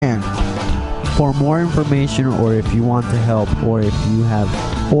For more information, or if you want to help, or if you have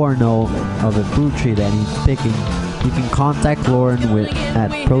or know of a fruit tree that needs picking, you can contact Lauren at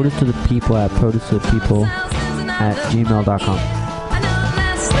produce2thepeople@gmail.com.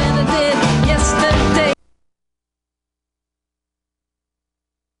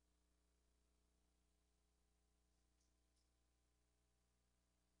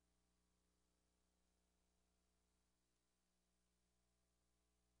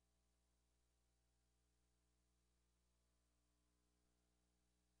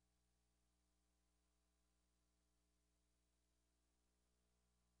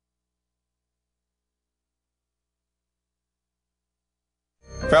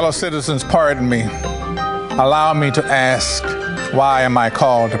 Fellow citizens, pardon me. Allow me to ask, why am I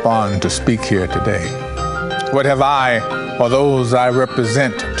called upon to speak here today? What have I or those I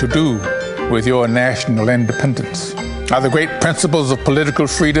represent to do with your national independence? Are the great principles of political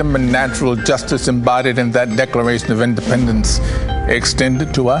freedom and natural justice embodied in that Declaration of Independence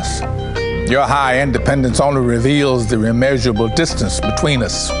extended to us? Your high independence only reveals the immeasurable distance between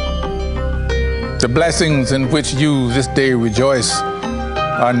us. The blessings in which you this day rejoice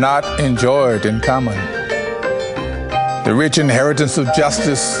are not enjoyed in common. The rich inheritance of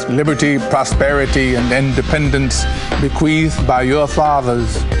justice, liberty, prosperity, and independence bequeathed by your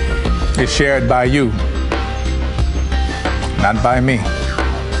fathers is shared by you, not by me.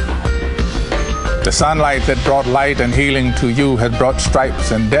 The sunlight that brought light and healing to you has brought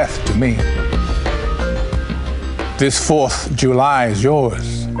stripes and death to me. This 4th July is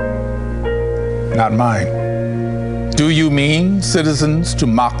yours, not mine. Do you mean, citizens, to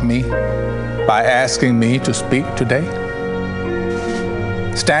mock me by asking me to speak today?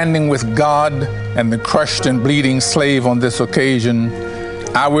 Standing with God and the crushed and bleeding slave on this occasion,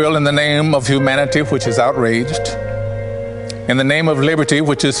 I will, in the name of humanity which is outraged, in the name of liberty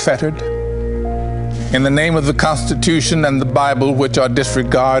which is fettered, in the name of the Constitution and the Bible which are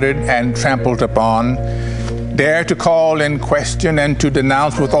disregarded and trampled upon, dare to call in question and to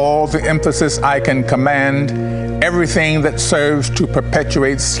denounce with all the emphasis I can command everything that serves to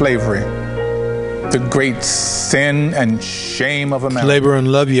perpetuate slavery, the great sin and shame of America. Labor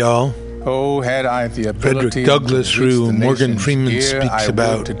and Love, y'all. Oh, had I the ability Frederick Douglass, who Morgan nation's Freeman ear, speaks I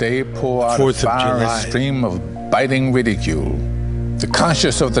about will today pour out 4th a of fiery July. stream of biting ridicule. The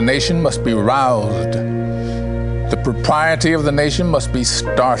conscience of the nation must be roused. The propriety of the nation must be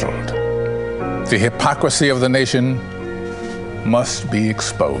startled. The hypocrisy of the nation must be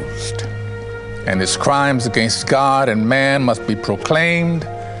exposed. And its crimes against God and man must be proclaimed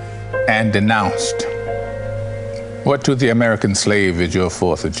and denounced. What to the American slave is your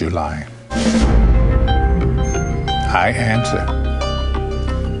 4th of July? I answer,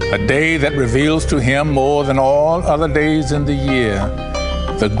 a day that reveals to him more than all other days in the year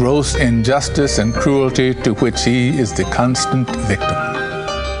the gross injustice and cruelty to which he is the constant victim.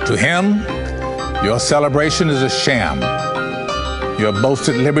 To him, your celebration is a sham, your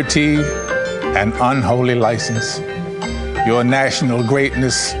boasted liberty an unholy license, your national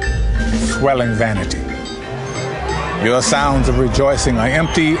greatness swelling vanity. Your sounds of rejoicing are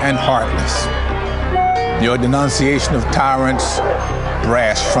empty and heartless. Your denunciation of tyrants,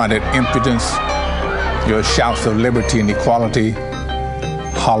 brass-fronted impudence, your shouts of liberty and equality,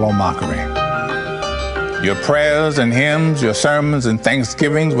 hollow mockery. Your prayers and hymns, your sermons and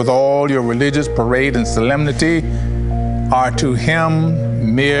thanksgivings with all your religious parade and solemnity are to him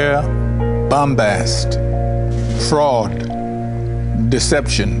mere bombast, fraud,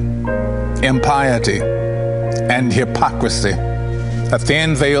 deception, impiety, and hypocrisy, a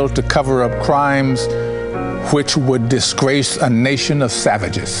thin veil to cover up crimes which would disgrace a nation of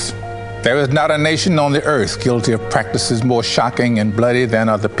savages. There is not a nation on the earth guilty of practices more shocking and bloody than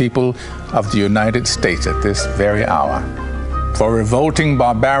are the people of the United States at this very hour. For revolting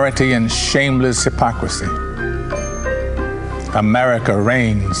barbarity and shameless hypocrisy, America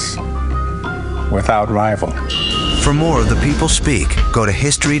reigns without rival. For more of The People Speak, go to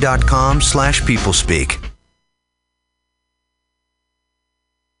history.com/peoplespeak.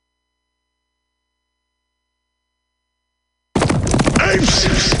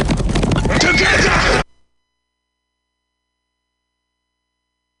 Together!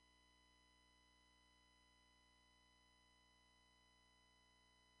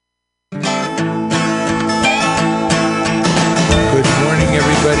 Good morning,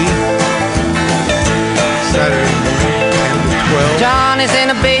 everybody. Saturday morning, 10 to 12. John is in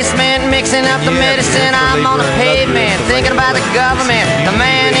the basement mixing up the medicine. I'm on the pavement thinking about the government. The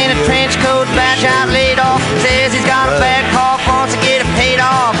man in a trench coat, badge out laid off, says he's got a bad cough, wants to get it paid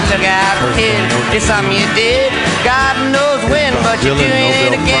off. Look out, kid, it's something you did. God knows when, but you're doing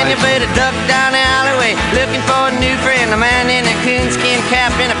it again. You better duck down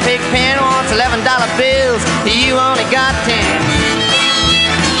 $7 bills, you only got 10.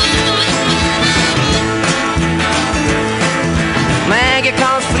 Maggie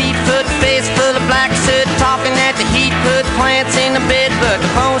comes Fleetfoot, face full of black soot, talking at the heat, put plants in the bed, but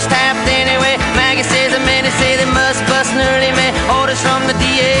the phone's tapped anyway. Maggie says the men say they must bust an early man. Orders from the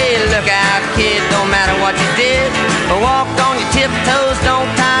DA, look out kid, don't matter what you did. Walk on your tiptoes,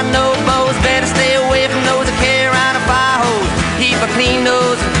 don't tie no bows. Better stay away from those that carry around a fire hose. Keep a clean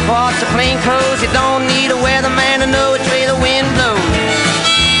nose, wash your plain clothes. You don't need a weatherman to know which way the wind blows.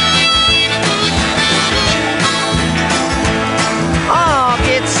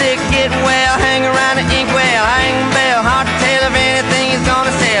 Get sick, get well, hang around the inkwell, hang bell, hard to tell if anything is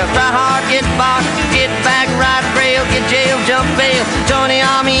gonna sell. Try hard, get bought, get back, ride rail, get jail, jump bail, join the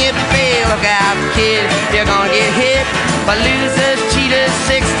army if you fail. Look out, kid, you're gonna get hit by losers, cheaters,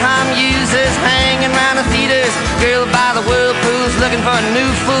 six-time users, hanging around the theaters. Girl by the whirlpools, looking for a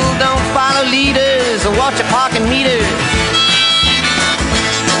new fool. Don't follow leaders or watch your parking meters.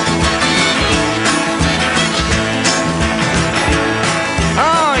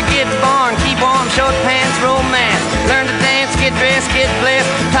 Get born, keep warm, short pants, romance. Learn to dance, get dressed, get blessed.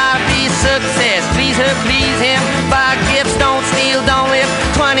 Try to be success. Please her, please him. Buy gifts, don't steal, don't live.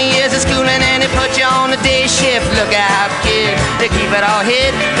 20 years of schooling and they put you on the day shift. Look out, kid, they keep it all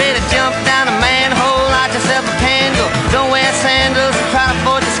hid. Better jump down a manhole, light yourself a candle. Don't wear sandals and try to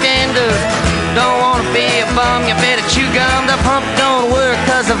avoid the scandals. Don't wanna be a bum, you better chew gum. The pump don't work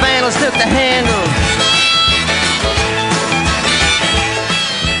cause the vandals took the handle.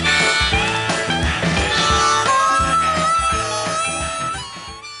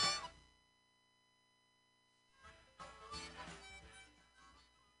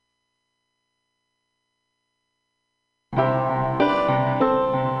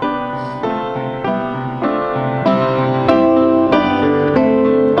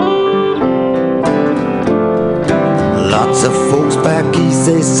 Lots of folks back east,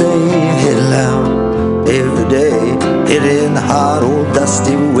 they say, heading out every day, heading the hot old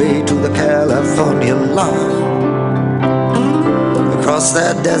dusty way to the California line. Across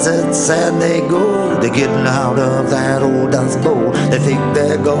that desert sand they go, they're getting out of that old dust bowl. They think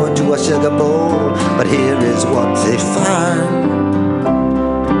they're going to a sugar bowl, but here is what they find.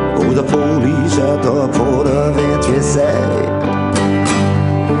 Oh, the police at the port of entry say,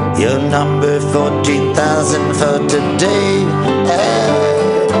 you're number 14,000 for today.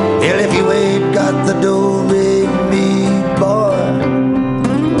 Hey, well, if you ain't got the do-re-mi, boy,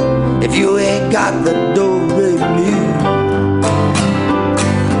 if you ain't got the do-re-mi,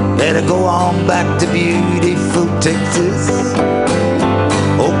 better go on back to beautiful Texas,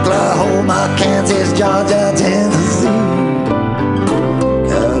 Oklahoma, Kansas, Georgia, Tennessee.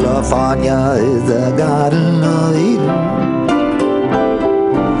 California is the Garden of Eden,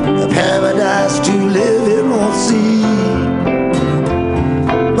 paradise to live in, won't see.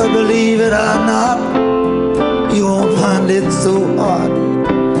 But believe it or not, you won't find it so hard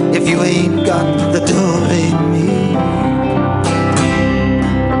if you ain't got the do-re-mi.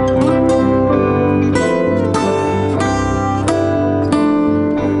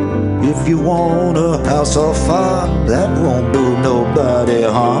 If you want a house or farm that won't do nobody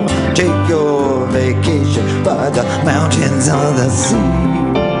harm, take your vacation by the mountains or the sea.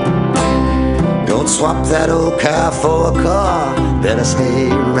 Don't swap that old car for a car, better stay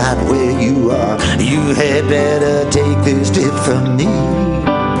right where you are. You had better take this tip from me,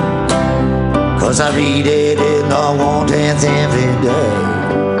 cause I read it in the want-ads every day,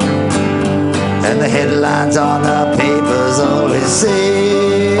 and the headlines on the papers always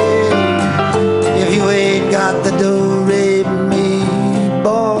say, if you ain't got the do-re-mi,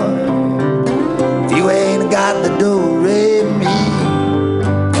 boy, if you ain't got the do-re-mi,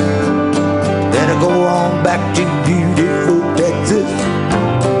 better go on back to beautiful Texas,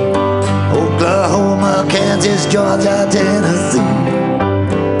 Oklahoma, Kansas, Georgia, Tennessee.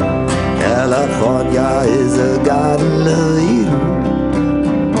 California is a Garden of Eden,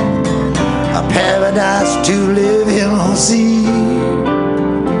 a paradise to live in or see.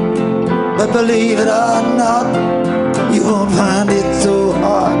 But believe it or not, you won't find it so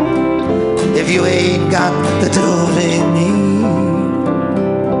hard if you ain't got the do-re-mi.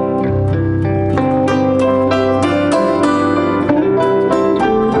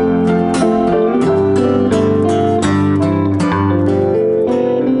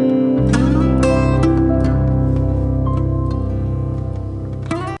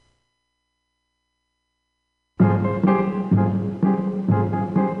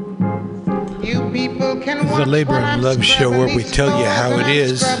 The Labor and Love Show, where we tell you how it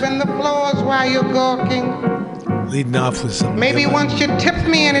is. leading off with some. Maybe once you tip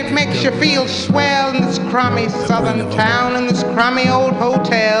me and it makes you feel swell in this crummy southern town, in this crummy old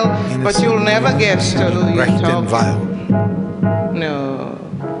hotel, but you'll never guess to who you're talking. No,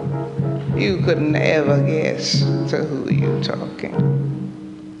 you could never guess to who you're talking.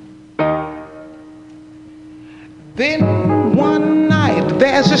 Then one night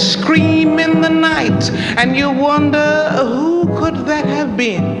there's a scream in the night, and you wonder who could that have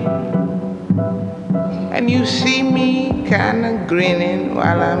been? And you see me kinda grinning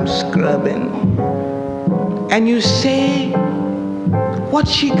while I'm scrubbing, and you say, what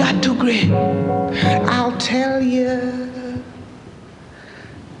she got to grin? I'll tell you,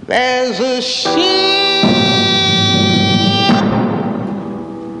 there's a ship,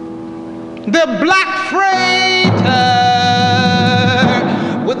 the black freighter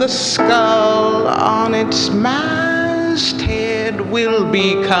with a skull on its masthead will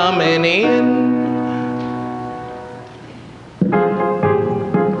be coming in.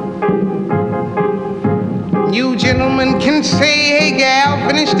 You gentlemen can say, hey gal,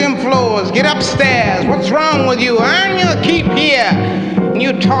 finish them floors, get upstairs, what's wrong with you, earn your keep here.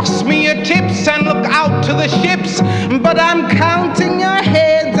 You toss me your tips and look out to the ships, but I'm counting your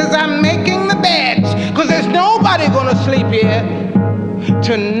heads as I'm making the beds, cause there's nobody gonna sleep here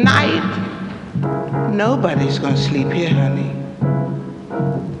tonight. Nobody's gonna sleep here, honey.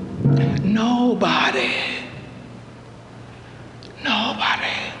 Nobody.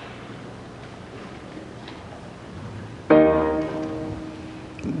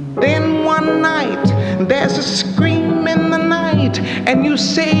 Then one night, there's a scream in the night, and you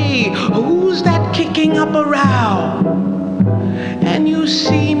say, who's that kicking up a row? And you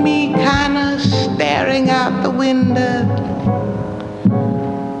see me kinda staring out the window,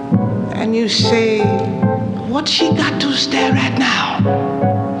 and you say, what's she got to stare at now?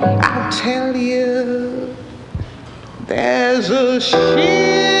 I'll tell you, there's a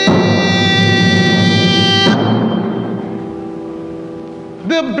ship,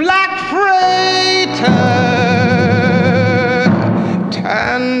 the black freighter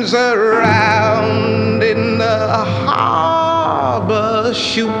turns around in the harbor,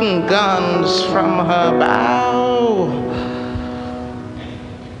 shooting guns from her bow.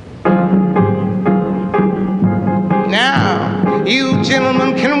 Now, you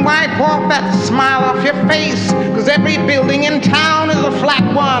gentlemen can wipe off that smile off your face, cause every building in town is a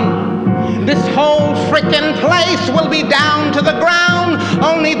flat one. This whole frickin' place will be down to the ground,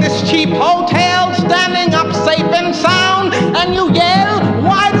 only this cheap hotel standing up safe and sound. And you yell,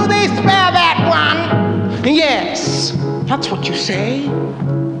 why do they spare that one? Yes, that's what you say.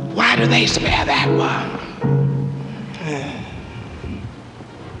 Why do they spare that one?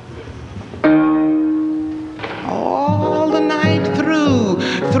 All the night through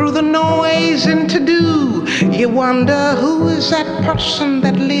the noise and to-do, you wonder who is that person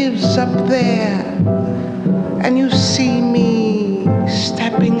that lives up there. And you see me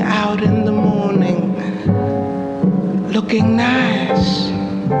stepping out in the morning, looking nice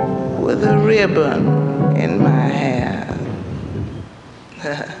with a ribbon in my hair.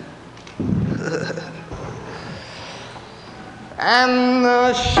 And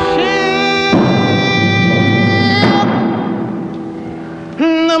the ship,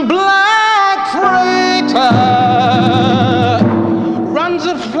 the black freighter, runs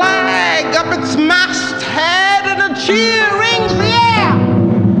a flag up its masthead and a cheer rings the air.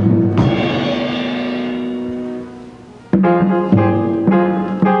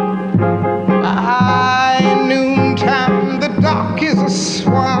 By noontime the dock is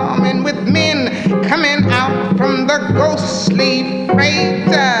a-swarming with men coming out from the ghostly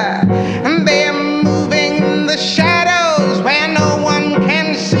freighter, and they're moving the shadows where no one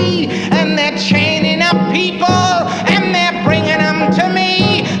can see, and they're chaining up people and they're bringing them to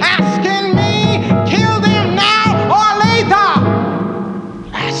me, asking me, kill them now or later.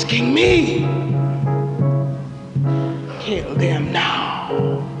 Asking me, kill them now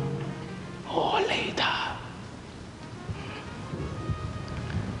or later.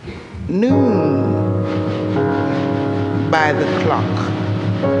 Noon by the clock,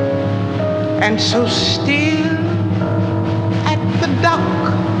 and so still at the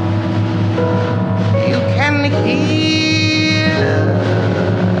dock you can hear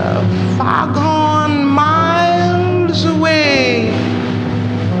a foghorn miles away,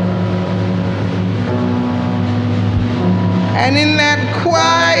 and in that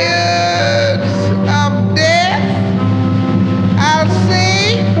quiet of death I'll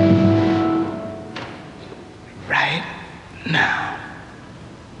say, right now,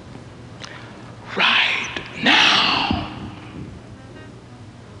 right now.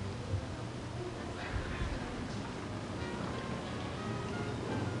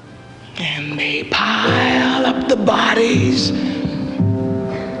 and they pile up the bodies. And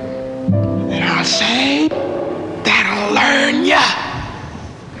I say, that'll learn ya.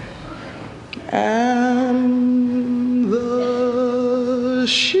 And the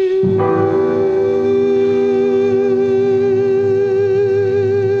ship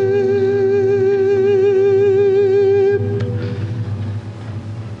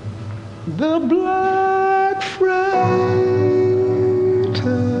the black freighter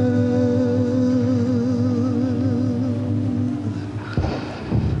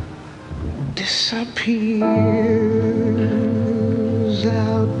disappears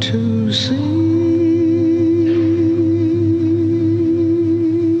out to sea.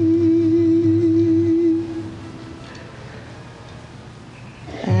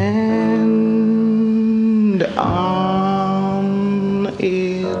 And on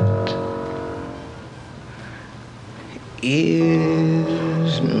it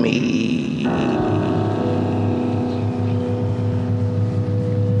is me.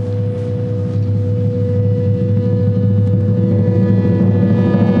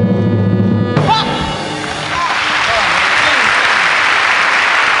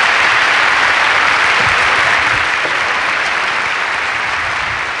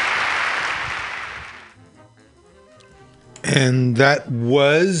 And that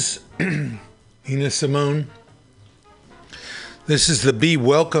was Nina Simone. This is the Be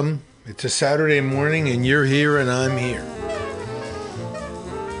Welcome. It's a Saturday morning and you're here and I'm here.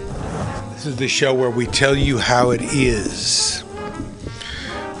 This is the show where we tell you how it is.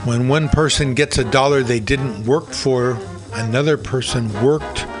 When one person gets a dollar they didn't work for, another person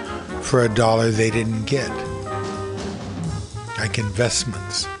worked for a dollar they didn't get. Like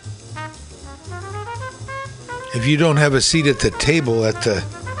investments. If you don't have a seat at the table, at the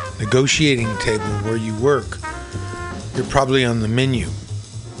negotiating table where you work, you're probably on the menu.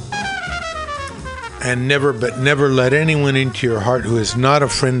 And never let anyone into your heart who is not a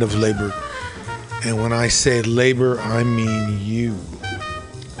friend of labor. And when I say labor, I mean you.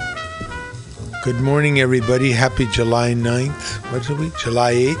 Good morning, everybody. Happy July 9th. What's the week?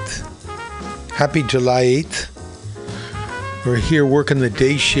 July 8th. Happy July 8th. We're here working the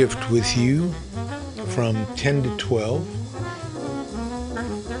day shift with you from 10 to 12.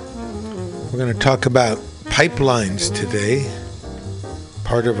 We're going to talk about pipelines today,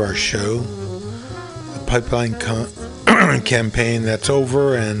 part of our show. The pipeline campaign that's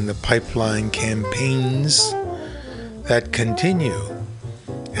over and the pipeline campaigns that continue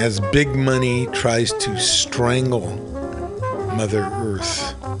as big money tries to strangle Mother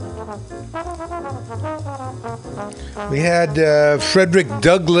Earth. We had Frederick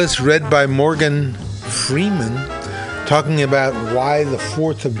Douglass, read by Morgan Freeman, talking about why the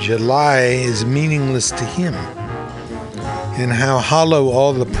 4th of July is meaningless to him and how hollow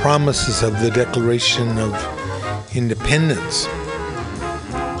all the promises of the Declaration of Independence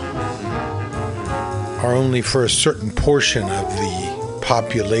are only for a certain portion of the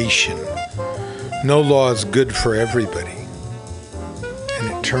population. No law is good for everybody.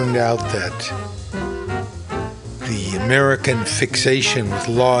 And it turned out that the American fixation with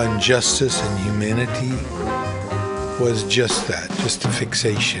law and justice and humanity was just that, just a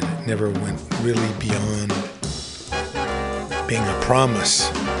fixation. It never went really beyond being a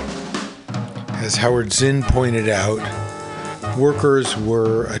promise. As Howard Zinn pointed out, workers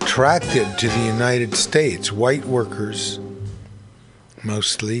were attracted to the United States. White workers,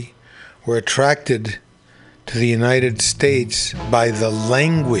 mostly, were attracted to the United States by the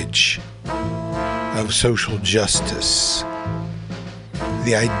language of social justice.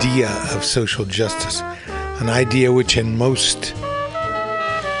 The idea of social justice. An idea which in most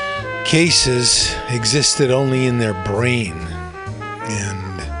cases existed only in their brain.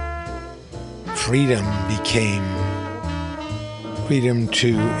 And freedom became freedom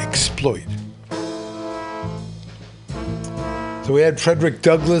to exploit. So we had Frederick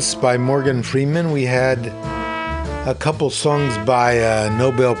Douglass by Morgan Freeman. We had a couple songs by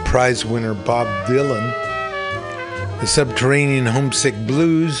Nobel Prize winner Bob Dylan. The Subterranean Homesick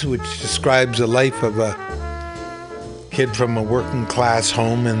Blues, which describes the life of a kid from a working class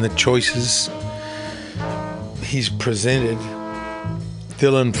home and the choices he's presented.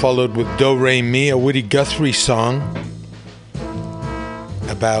 Dylan followed with Do Re Mi, a Woody Guthrie song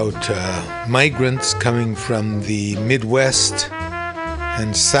about migrants coming from the Midwest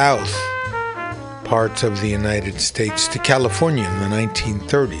and South parts of the United States to California in the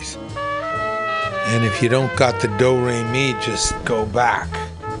 1930s. And if you don't got the Do Re Mi, just go back.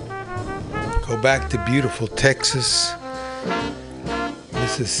 Go back to beautiful Texas,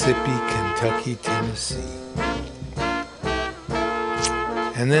 Mississippi, Kentucky, Tennessee.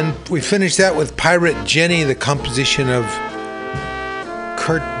 And then we finished that with Pirate Jenny, the composition of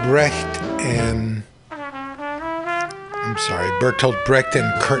Kurt Brecht and... Bertolt Brecht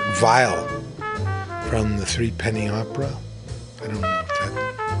and Kurt Weill from the Three Penny Opera. I don't know if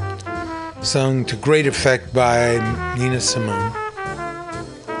that... Sung to great effect by Nina Simone.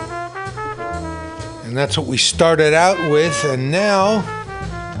 And that's what we started out with, and now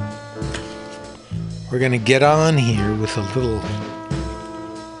we're going to get on here with a little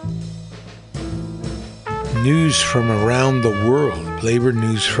news from around the world, labor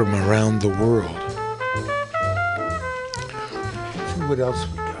news from around the world. Let's see what else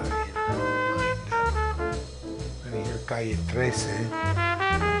we got here. I'm going to hear Calle 13.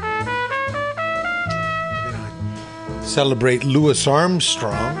 We're going to celebrate Louis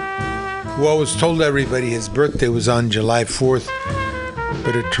Armstrong, who always told everybody his birthday was on July 4th,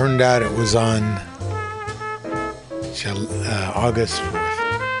 but it turned out it was on August 4th.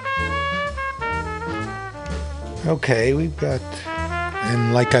 Okay, we've got,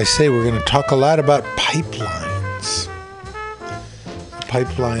 and like I say, we're going to talk a lot about pipelines. The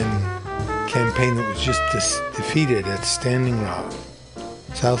pipeline campaign that was just defeated at Standing Rock,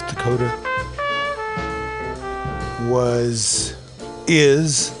 South Dakota,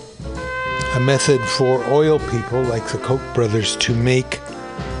 is a method for oil people like the Koch brothers to make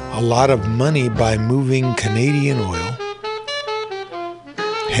a lot of money by moving Canadian oil,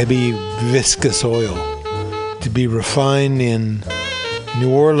 heavy viscous oil, to be refined in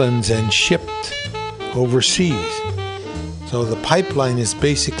New Orleans and shipped overseas. So the pipeline is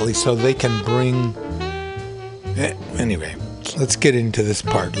basically so they can bring... Anyway, let's get into this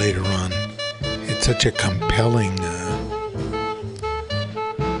part later on. It's such a compelling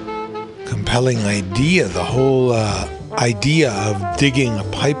idea, the whole idea of digging a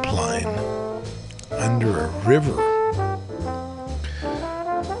pipeline under a river.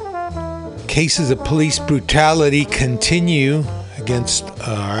 Cases of police brutality continue against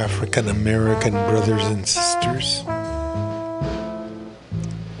our African American brothers and sisters.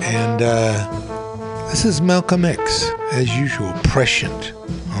 And this is Malcolm X, as usual, prescient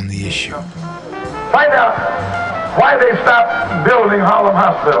on the issue. Find out why they stopped building Harlem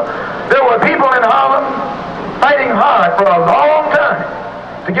Hospital. There were people in Harlem fighting hard for a long time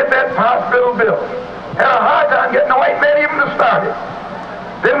to get that hospital built. Had a hard time getting the white man even to start it.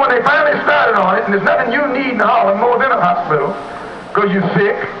 Then when they finally started on it, and there's nothing you need in Harlem more than a hospital, because you're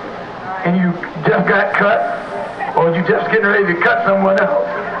sick, and you just got cut, or you're just getting ready to cut someone else.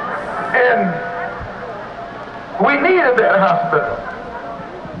 And we needed that hospital.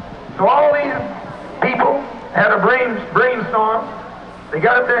 So all these people had a brainstorm. They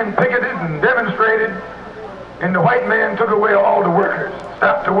got up there and picketed and demonstrated, and the white man took away all the workers,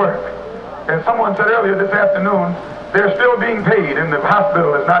 stopped to work. As someone said earlier this afternoon, they're still being paid, and the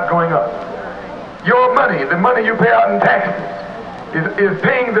hospital is not going up. Your money, the money you pay out in taxes, is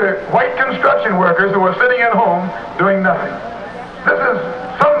paying the white construction workers who are sitting at home doing nothing. This is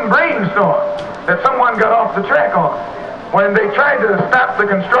some brainstorm that someone got off the track on. When they tried to stop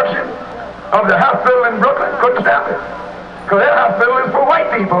the construction of the hospital in Brooklyn, couldn't stop it. Because that hospital is for white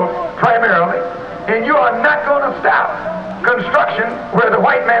people, primarily, and you are not going to stop construction where the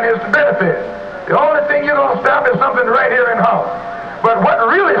white man is to benefit. The only thing you're going to stop is something right here in Harlem. But what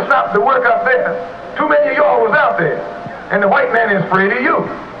really stopped the work up there, too many of y'all was out there, and the white man is afraid of you.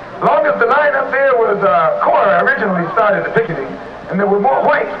 As long as the line up there was, Cora originally started the picketing, and there were more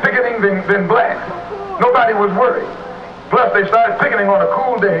whites picketing than blacks. Nobody was worried. Plus, they started picketing on a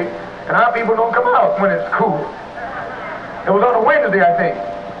cool day, and our people don't come out when it's cool. It was on a Wednesday, I think,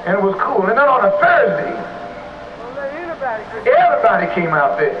 and it was cool. And then on a Thursday, everybody came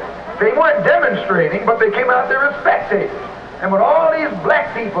out there. They weren't demonstrating, but they came out there as spectators. And when all these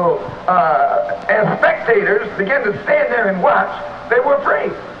black people, as spectators, began to stand there and watch, they were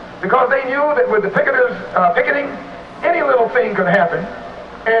afraid. Because they knew that with the picketers picketing, any little thing could happen.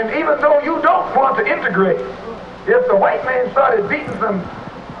 And even though you don't want to integrate, if the white man started beating some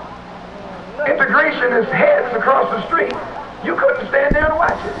integrationist heads across the street, you couldn't stand there and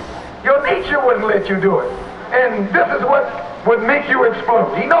watch it. Your nature wouldn't let you do it. And this is what would make you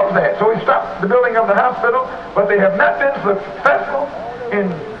explode. He knows that. So he stopped the building of the hospital, but they have not been successful in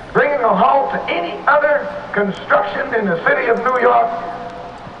bringing a halt to any other construction in the city of New York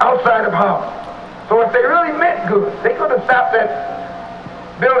outside of Harlem. So if they really meant good, they could have stopped that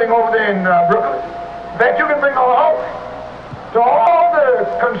building over there in Brooklyn. In fact, you can bring a halt to all the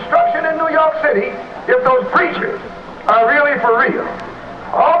construction in New York City if those preachers are really for real.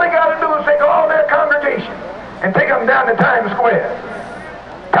 All they got to do is take all their congregation and take them down to Times Square.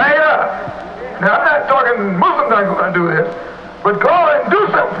 Tie it up. Now, I'm not talking Muslims aren't going to do this. But go and do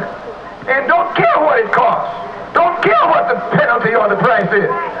something. And don't care what it costs. Don't care what the penalty or the price is.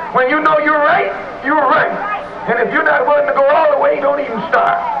 When you know you're right, you're right. And if you're not willing to go all the way, don't even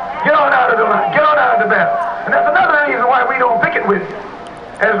start. Get on out of the line. Get on out of the battle. And that's another reason why we don't picket with you.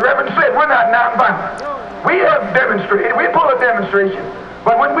 As Reverend said, we're not nonviolent. We have demonstrated. We pull a demonstration.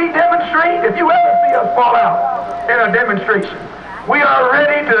 But when we demonstrate, if you ever see us fall out in a demonstration, we are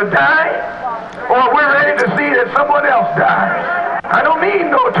ready to die, or we're ready to see that someone else dies. I don't mean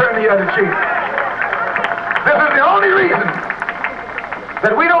no turn the other cheek. This is the only reason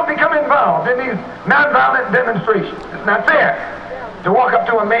that we don't become involved in these nonviolent demonstrations. It's not fair to walk up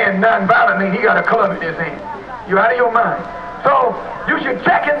to a man nonviolently and he got a club in his hand. You're out of your mind. So you should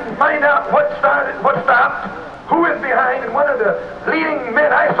check and find out what stopped, who is behind. And one of the leading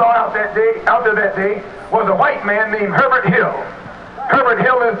men I saw out there that day was a white man named Herbert Hill. Herbert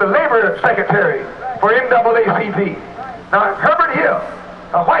Hill is the labor secretary for NAACP. Now, Herbert Hill,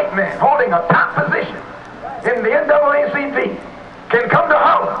 a white man holding a top position in the NAACP, can come to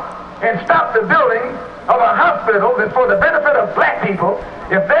Harlem and stop the building of a hospital that's for the benefit of black people.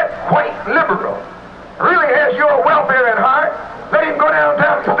 If that white liberal really has your welfare at heart, let him go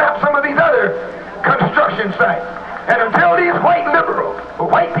downtown and stop some of these other construction sites. And until these white liberals, or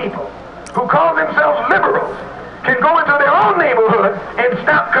white people, who call themselves liberals, can go into their own neighborhood and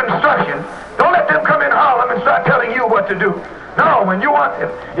stop construction, don't let them come in Harlem and start telling you what to do. No, when you want,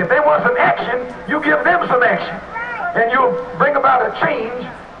 if they want some action, you give them some action. And you'll bring about a change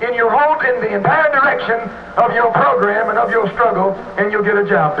in the entire direction of your program and of your struggle, and you'll get a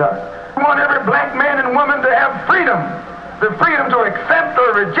job done. We want every black man and woman to have freedom, the freedom to accept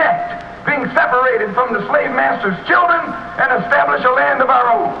or reject being separated from the slave master's children and establish a land of our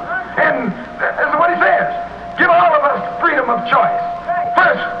own. And that's what he says. Give all of us freedom of choice.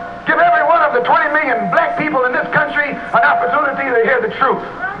 First, give every one of the 20 million black people in this country an opportunity to hear the truth.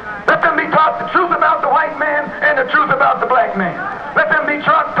 Let them be taught the truth about the white man and the truth about the black man. Let them be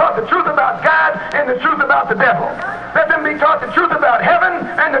taught the truth about God and the truth about the devil. Let them be taught the truth about heaven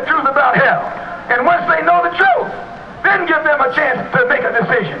and the truth about hell. And once they know the truth, then give them a chance to make a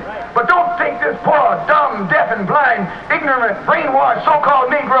decision. But don't take this poor, dumb, deaf and blind, ignorant, brainwashed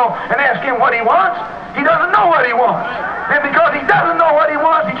so-called Negro and ask him what he wants. He doesn't know what he wants. And because he doesn't know what he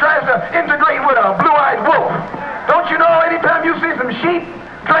wants, he tries to integrate with a blue-eyed wolf. Don't you know anytime you see some sheep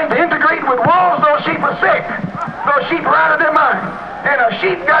trying to integrate with wolves, those sheep are sick. Those sheep are out of their mind. And a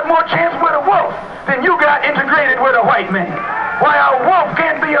sheep got more chance with a wolf than you got integrated with a white man. Why, a wolf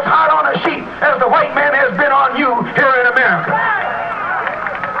can't be as hard on a sheep as the white man has been on you here in America.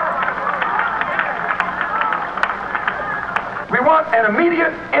 We want an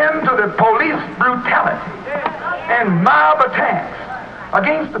immediate end to the police brutality and mob attacks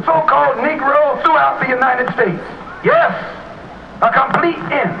against the so-called Negro throughout the United States. Yes, a complete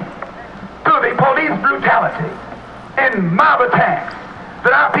end to the police brutality and mob attacks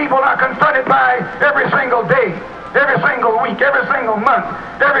that our people are confronted by every single day, every single week, every single month,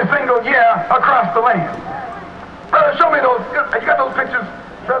 every single year across the land. Brother, show me those. You got those pictures?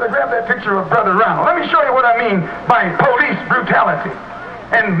 Brother, grab that picture of Brother Ronald. Let me show you what I mean by police brutality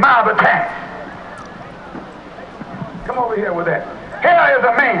and mob attacks. Come over here with that. Here is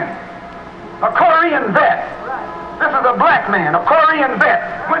a man, a Korean vet. This is a black man, a Korean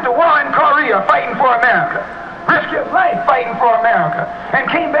vet. Went to war in Korea fighting for America. Risked his life fighting for America. And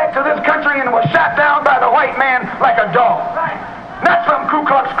came back to this country and was shot down by the white man like a dog. Not some Ku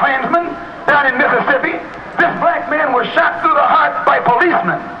Klux Klansman down in Mississippi. This black man was shot through the heart by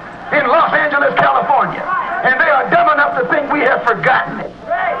policemen in Los Angeles, California. And they are dumb enough to think we have forgotten it.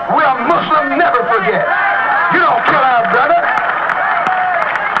 We are Muslim, never forget. You don't kill our brother.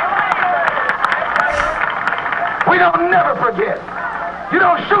 We don't never forget. You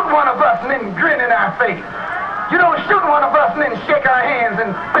don't shoot one of us and then grin in our face. You don't shoot one of us and then shake our hands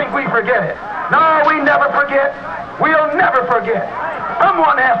and think we forget it. No, we never forget. We'll never forget.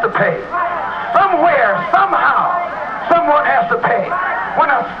 Someone has to pay. Somewhere, somehow, someone has to pay.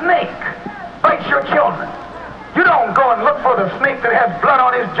 When a snake bites your children, you don't go and look for the snake that has blood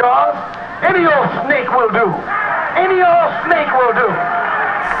on his jaws. Any old snake will do. Any old snake will do.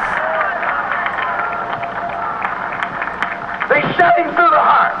 They shot him through the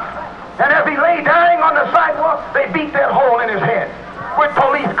heart. And as he lay dying on the sidewalk, they beat that hole in his head with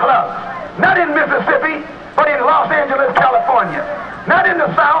police clubs. Not in Mississippi, but in Los Angeles, California. Not in the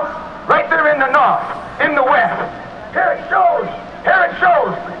South, right there in the North, in the West. Here it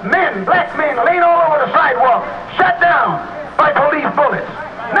shows men, black men, laying all over the sidewalk, shot down by police bullets.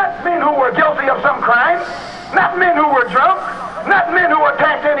 Not men who were guilty of some crime, not men who were drunk, not men who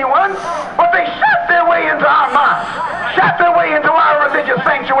attacked anyone, but they shot their way into our mosque, shot their way into our religious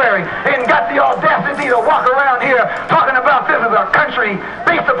sanctuary and got the audacity to walk around here talking about this is a country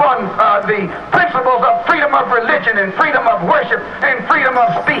based upon the principles of freedom of religion and freedom of worship and freedom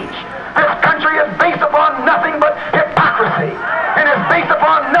of speech. This country is based upon nothing but hypocrisy, and is based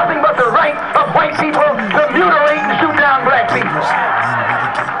upon nothing but the right of white people to mutilate and shoot down black people.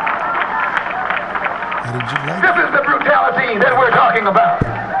 This is the brutality that we're talking about.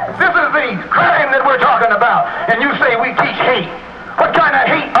 This is the crime that we're talking about. And you say we teach hate. What kind of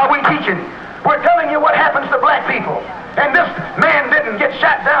hate are we teaching? We're telling you what happens to black people. And this man didn't get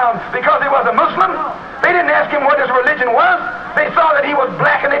shot down because he was a Muslim. They didn't ask him what his religion was. They saw that he was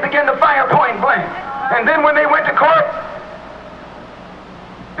black and they began to fire point blank. And then when they went to court,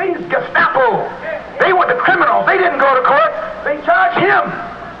 these Gestapo, they were the criminals. They didn't go to court. They charged him.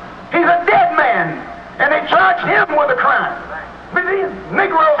 He's a dead man. And they charged him with a crime. But these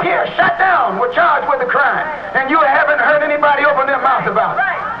Negroes here, shot down, were charged with a crime. And you haven't heard anybody open their mouth about it.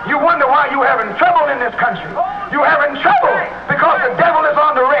 You wonder why you're having trouble in this country. You're having trouble because the devil is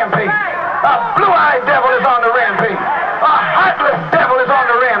on the rampage. A blue-eyed devil is on the rampage. A heartless devil is on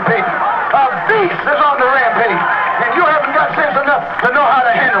the rampage. A beast is on the rampage. And you haven't got sense enough to know how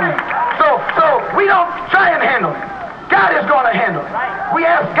to handle him. So we don't try and handle him. God is going to handle him. We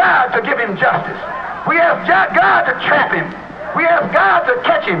ask God to give him justice. We ask God to trap him. We ask God to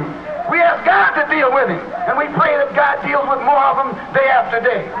catch him. We ask God to deal with him. And we pray that God deals with more of them day after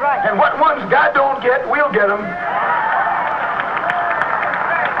day. And what ones God don't get, we'll get them.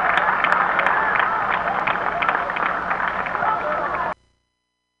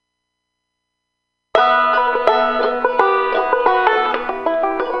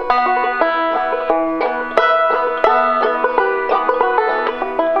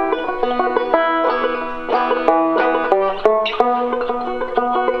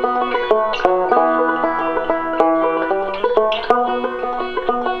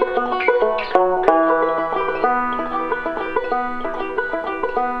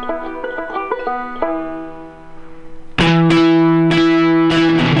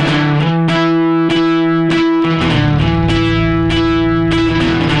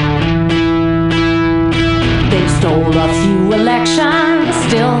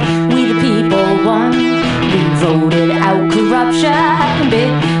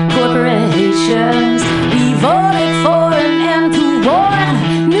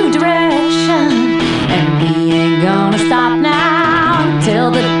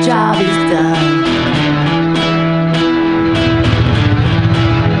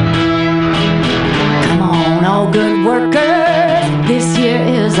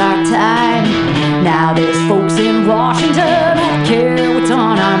 Now there's folks in Washington who care what's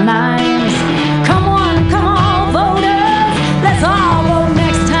on our minds. Come on, voters, let's all vote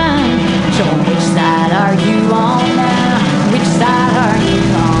next time. Show 'em which side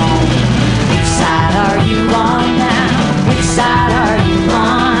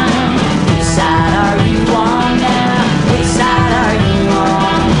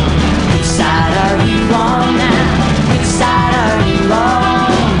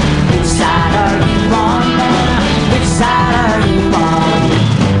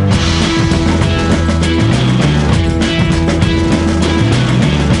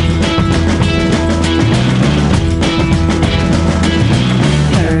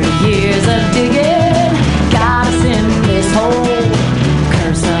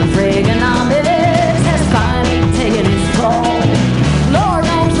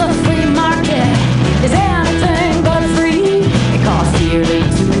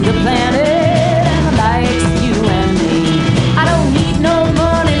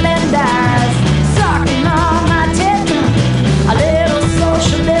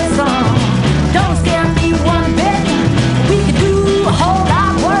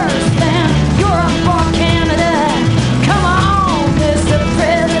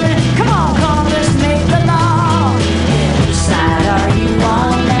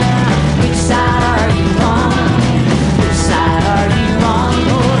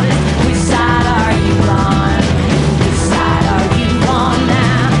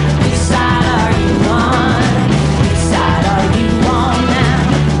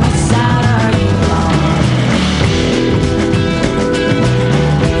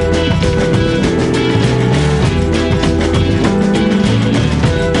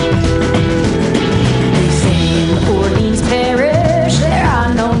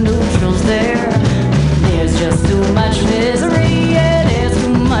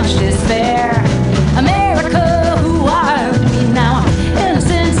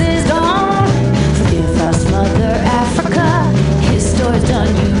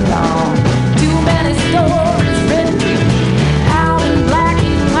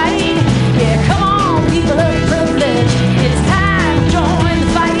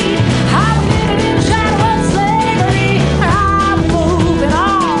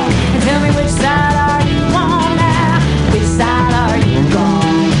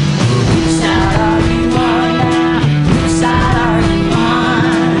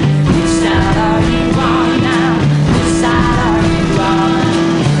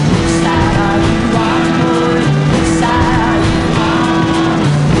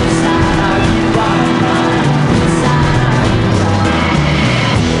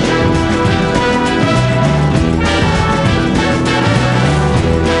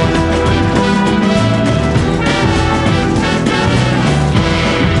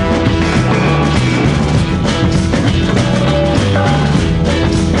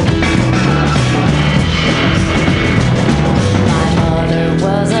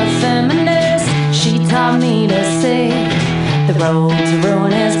road to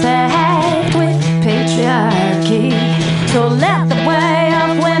ruin is paved with patriarchy. So let the way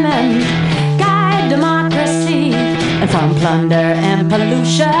of women guide democracy, and from plunder and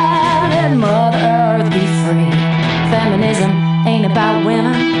pollution and Mother Earth be free. Feminism ain't about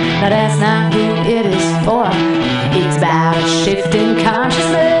women, now that's not who it is for. It's about a shifting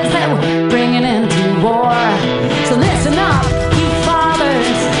consciousness that we're bringing into war. So listen up, you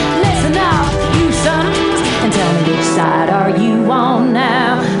fathers, listen up, you sons, and tell me which side are you on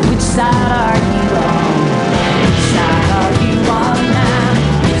now? Which side are you on? Which side are you on now?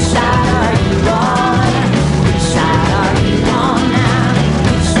 Which side are you on? Which side are you on now?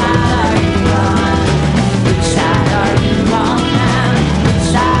 Which side are you on? Which side are you on now? Which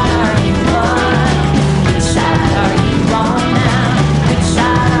side are you on? Which side are you on now? Which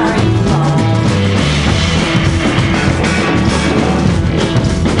side are you on?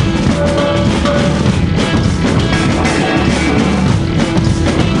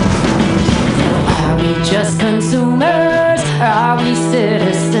 Are we just consumers, or are we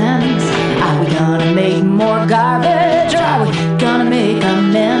citizens? Are we gonna make more garbage, or are we gonna make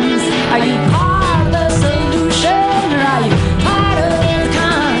amends? Are you part of the solution, or are you part of the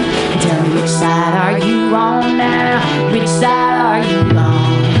con? And tell me which side are you on now? Which side are you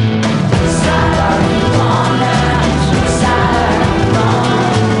on? Which side are you on now? Which side are you on?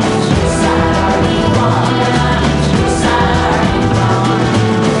 Which side are you on now? Which side are you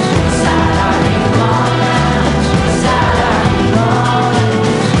on? Which side are you on now? Which side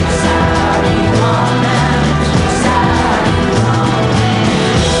are you on? Which side are you on now? Which side are you on? Which side are you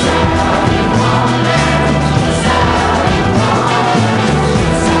on now? Which side are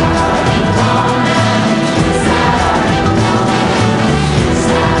you on? Which side are you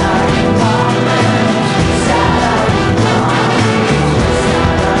on now? Which side are you on? Which side are you on now? Which side are you on? Which side are you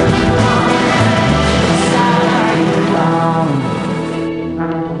on now? Which side are you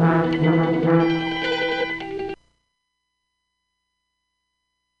on?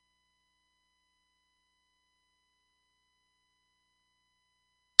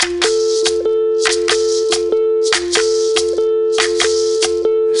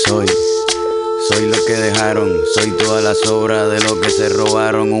 Soy lo que dejaron, soy toda la sobra de lo que se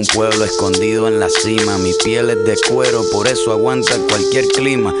robaron. Un pueblo escondido en la cima, mi piel es de cuero, por eso aguanta cualquier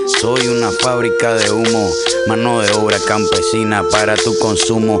clima. Soy una fábrica de humo, mano de obra campesina para tu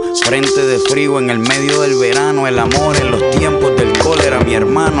consumo. Frente de frío en el medio del verano, el amor en los tiempos del cólera, mi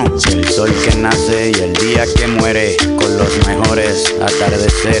hermano. El sol que nace y el día que muere, con los mejores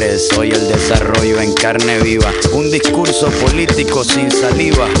atardeceres. Soy el desarrollo en carne viva, un discurso político sin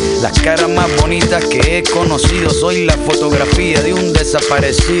saliva. Las caras más bonitas que he conocido, soy la fotografía de un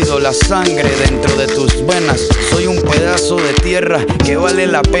desaparecido. La sangre dentro de tus venas, soy un pedazo de tierra que vale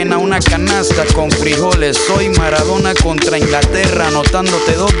la pena una canasta con frijoles. Soy Maradona contra Inglaterra,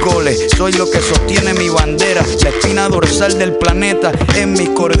 anotándote 2 goles. Soy lo que sostiene mi bandera, la espina dorsal del planeta en mis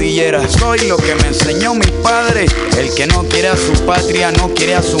cordilleras. Soy lo que me enseñó mi padre, el que no quiere a su patria, no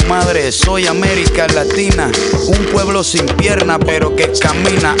quiere a su madre. Soy América Latina, un pueblo sin pierna pero que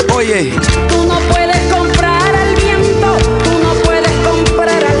camina. Oye, tú no puedes comprar al viento, tú no puedes comprar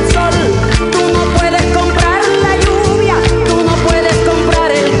al sol, tú no puedes comprar la lluvia, tú no puedes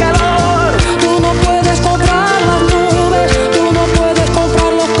comprar el calor, tú no puedes comprar las nubes, tú no puedes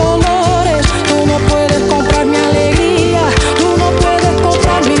comprar los colores, tú no puedes comprar mi alegría, tú no puedes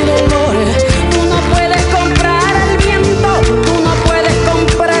comprar mis dolores, tú no puedes comprar al viento, tú no puedes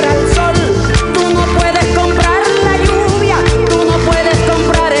comprar al sol, tú no puedes comprar la lluvia, tú no puedes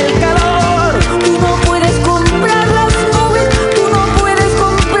comprar el calor, tú no puedes comprar las nubes, tú no puedes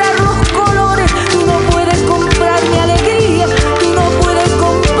comprar los colores, tú no puedes comprar mi alegría, tú no puedes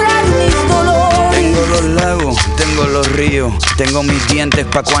comprar mis dolores. tengo los lagos, tengo los ríos, tengo mis dientes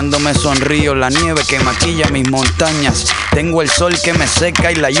pa' cuando me sonrío, la nieve que maquilla mis montañas, tengo el sol que me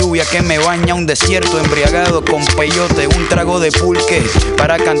seca y la lluvia que me baña, un desierto embriagado con peyote, un trago de pulque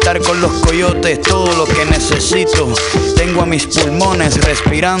para cantar con los coyotes, todo lo que necesito. Tengo a mis pulmones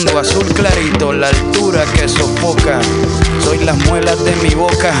respirando azul clarito, la altura que sofoca. Soy las muelas de mi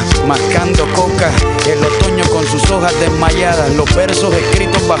boca, mascando coca, el otoño con sus hojas desmayadas, los versos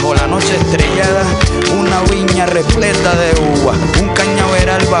escritos bajo la noche estrellada, una viña repleta de uvas, un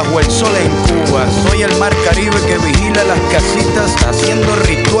cañaveral bajo el sol en Cuba. Soy el mar Caribe que vigila las casitas, haciendo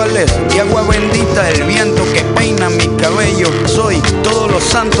rituales y agua bendita, el viento que peina mi cabello. Soy todos los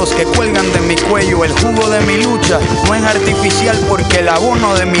santos que cuelgan de mi cuello, el jugo de mi lucha no es artificial porque el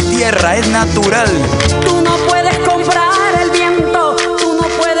abono de mi tierra es natural. Tú no puedes comprar el viento, tú no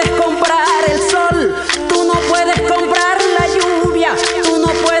puedes comprar el sol, tú no puedes comprar la lluvia, tú no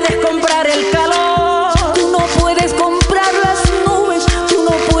puedes comprar el calor, tú no puedes comprar las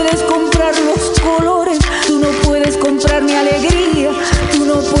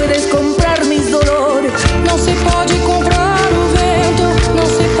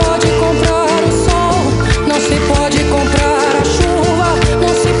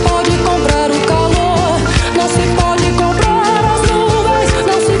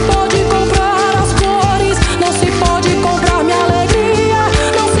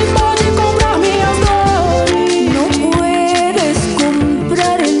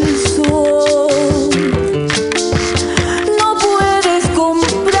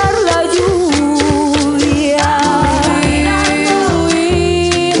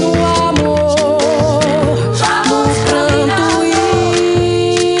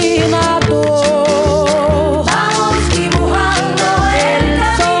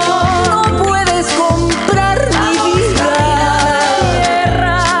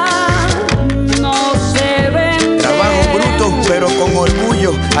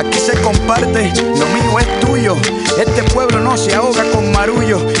Aquí se comparte, lo mío es tuyo. Este pueblo no se ahoga con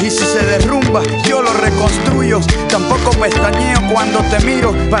marullo. Y si se derrumba, yo lo reconstruyo. Tampoco pestañeo cuando te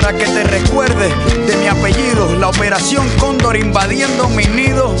miro, para que te recuerdes de mi apellido. La operación Cóndor invadiendo mi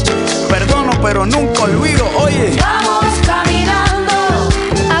nido. Perdono pero nunca olvido. Oye, vamos caminando,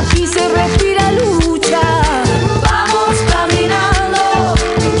 aquí se respira lucha. Vamos caminando,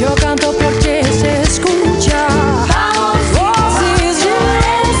 yo canto porque se escucha. Vamos, voces del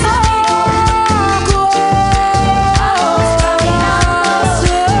foco. Vamos caminando,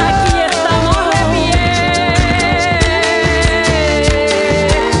 aquí estamos de pie.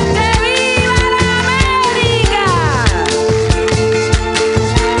 ¡Que viva la América!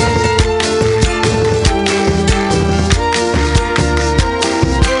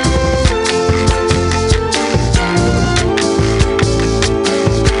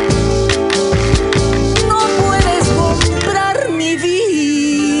 No puedes comprar mi vida.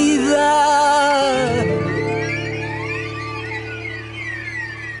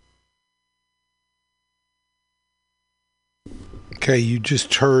 Okay, you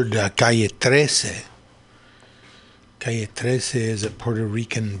just heard Calle 13. Calle 13 is a Puerto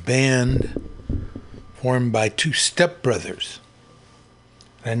Rican band formed by two stepbrothers,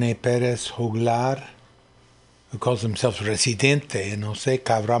 René Pérez Joglar, who calls himself Residente, and Jose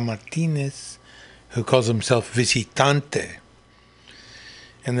Cabral Martinez, who calls himself Visitante.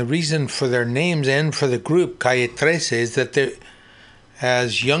 And the reason for their names and for the group Calle 13 is that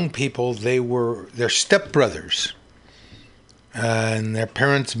as young people, they're stepbrothers. And their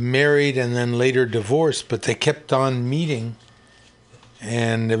parents married and then later divorced, but they kept on meeting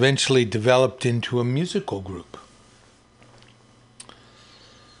and eventually developed into a musical group.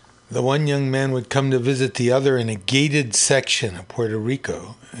 The one young man would come to visit the other in a gated section of Puerto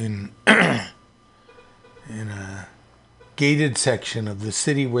Rico, in a gated section of the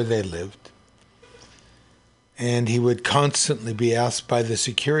city where they lived. And he would constantly be asked by the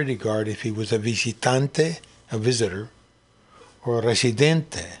security guard if he was a visitante, a visitor, or a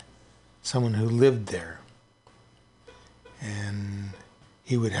residente, someone who lived there. And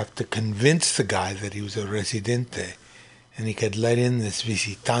he would have to convince the guy that he was a residente, and he could let in this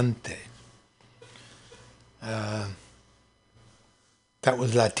visitante. That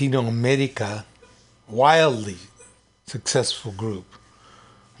was Latino America, wildly successful group,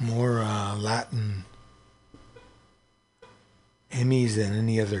 more Latin Emmys than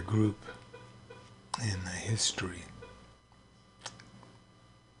any other group in history.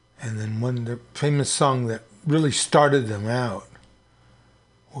 And then the famous song that really started them out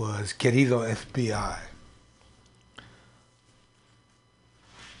was Querido FBI.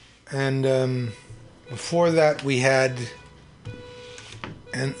 And before that, we had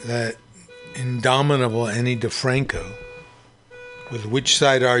that indomitable Annie DeFranco with Which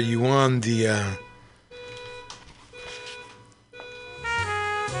Side Are You On? The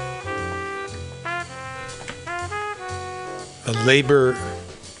labor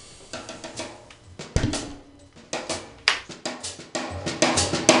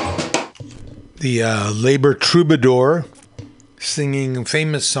labor troubadour singing a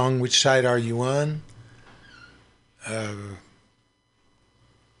famous song, Which Side Are You On?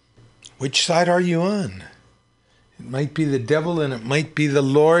 Which side are you on? It might be the devil and it might be the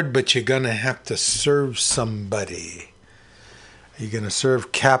Lord, but you're going to have to serve somebody. Are you going to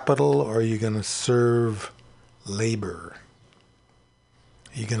serve capital or are you going to serve labor?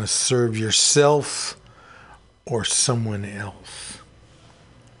 Are you going to serve yourself or someone else?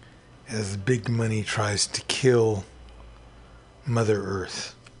 As big money tries to kill Mother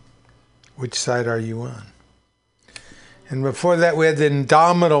Earth. Which side are you on? And before that, we had the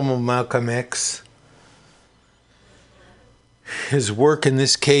indomitable Malcolm X. His work in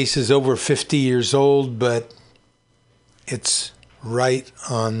this case is over 50 years old, but it's right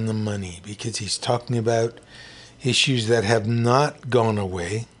on the money because he's talking about issues that have not gone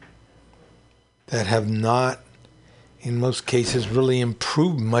away, that have not, in most cases, really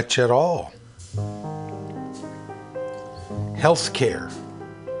improved much at all. Healthcare.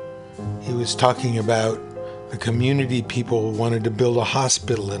 He was talking about the community people wanted to build a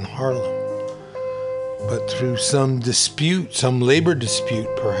hospital in Harlem. But through some dispute, some labor dispute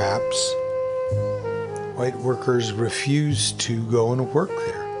perhaps, white workers refused to go and work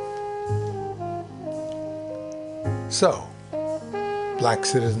there. So, black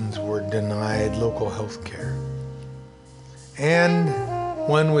citizens were denied local health care. And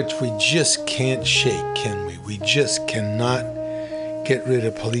one which we just can't shake, can we? We just cannot get rid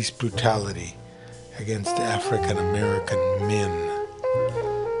of police brutality against African American men.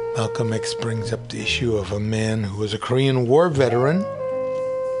 Malcolm X brings up the issue of a man who was a Korean War veteran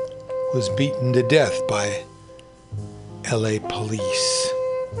was beaten to death by LA police.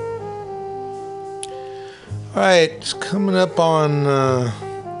 All right, it's coming up on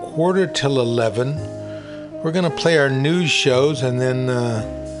 11:15. We're going to play our news shows and then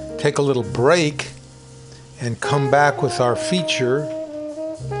take a little break and come back with our feature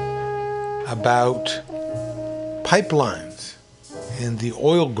about pipelines and the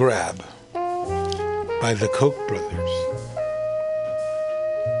oil grab by the Koch brothers.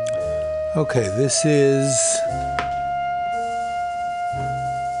 Okay, this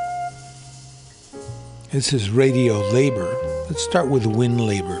is Radio Labor. Let's start with Wind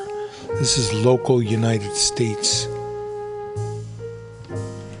Labor. This is local United States.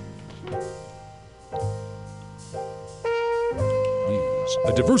 News,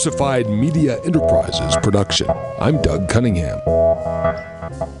 a diversified media enterprises production. I'm Doug Cunningham.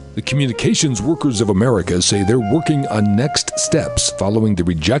 The Communications Workers of America say they're working on next steps following the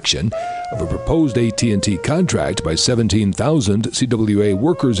rejection of a proposed AT&T contract by 17,000 CWA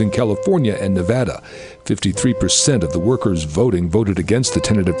workers in California and Nevada. 53% of the workers voted against the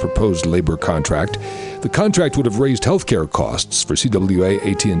tentative proposed labor contract. The contract would have raised health care costs for CWA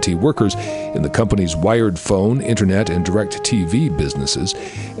AT&T workers in the company's wired phone, internet, and direct TV businesses.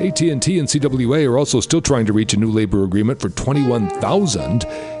 AT&T and CWA are also still trying to reach a new labor agreement for 21,000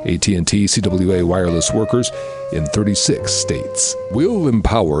 AT&T CWA wireless workers in 36 states. Will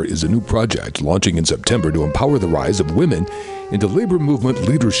Empower is a new project launching in September to empower the rise of women into labor movement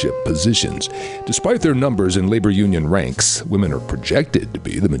leadership positions. Despite their numbers in labor union ranks, women are projected to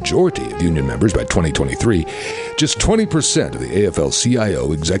be the majority of union members by 2023. Just 20% of the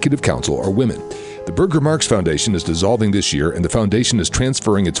AFL-CIO Executive Council are women. The Burger Marx Foundation is dissolving this year, and the foundation is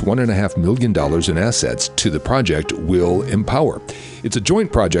transferring its $1.5 million in assets to the project Will Empower. It's a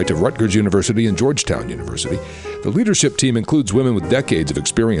joint project of Rutgers University and Georgetown University. The leadership team includes women with decades of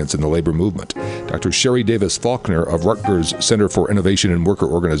experience in the labor movement. Dr. Sherry Davis Faulkner of Rutgers Center for Innovation and Worker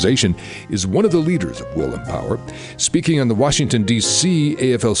Organization is one of the leaders of Will Empower. Speaking on the Washington, D.C.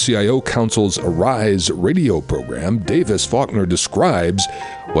 AFL-CIO Council's Arise radio program, Davis Faulkner describes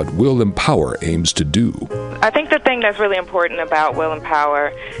what Will Empower aims to do. I think the thing that's really important about Will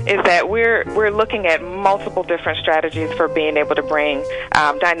Empower is that we're looking at multiple different strategies for being able to bring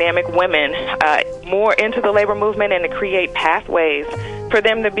dynamic women more into the labor movement and to create pathways for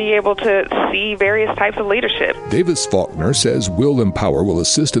them to be able to see various types of leadership. Davis Faulkner says Will Empower will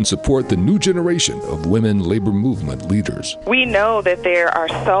assist and support the new generation of women labor movement leaders. We know that there are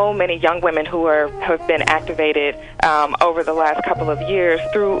so many young women who have been activated over the last couple of years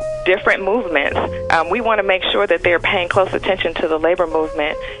through different movements. We want to make sure that they're paying close attention to the labor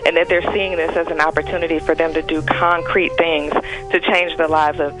movement and that they're seeing this as an opportunity for them to do concrete things to change the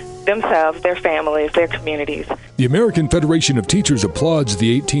lives of themselves, their families, their communities. The American Federation of Teachers applauds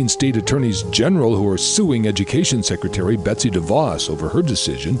the 18 state attorneys general who are suing Education Secretary Betsy DeVos over her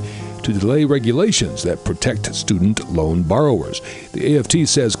decision to delay regulations that protect student loan borrowers. The AFT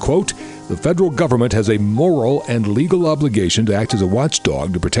says, quote, "The federal government has a moral and legal obligation to act as a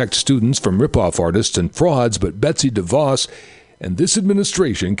watchdog to protect students from ripoff artists and frauds, but Betsy DeVos and this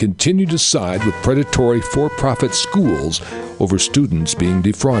administration continue to side with predatory for-profit schools over students being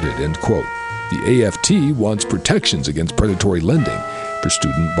defrauded," end quote. The AFT wants protections against predatory lending for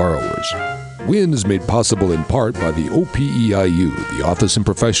student borrowers. WIN is made possible in part by the OPEIU, the Office and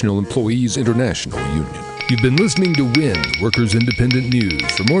Professional Employees International Union. You've been listening to WIN, Workers Independent News.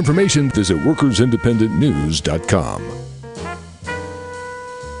 For more information, visit workersindependentnews.com.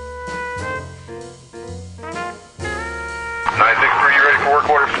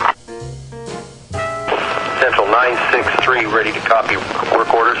 Central 963, ready to copy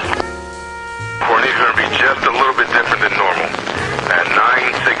work orders. Courtney's going to be just a little bit different than normal. At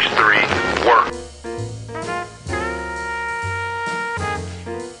 963, work.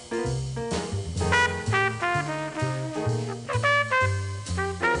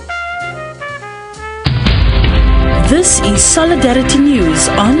 This is Solidarity News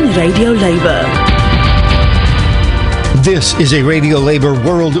on Radio Labor. This is a Radio Labor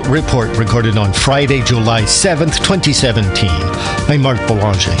World Report recorded on Friday, July 7th, 2017. I'm Mark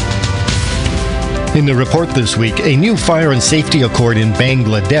Boulanger. In the report this week, a new fire and safety accord in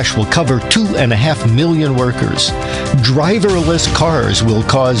Bangladesh will cover 2.5 million workers. Driverless cars will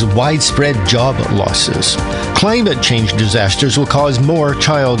cause widespread job losses. Climate change disasters will cause more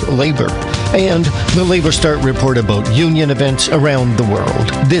child labor. And the Labor Start report about union events around the world.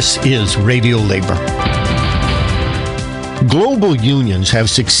 This is Radio Labor. Global unions have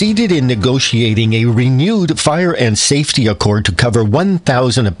succeeded in negotiating a renewed fire and safety accord to cover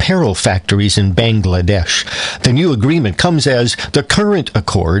 1,000 apparel factories in Bangladesh. The new agreement comes as the current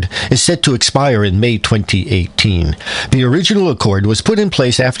accord is set to expire in May 2018. The original accord was put in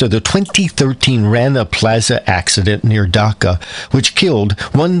place after the 2013 Rana Plaza accident near Dhaka, which killed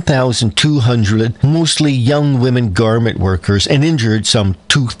 1,200 mostly young women garment workers and injured some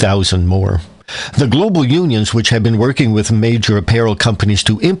 2,000 more. The global unions, which have been working with major apparel companies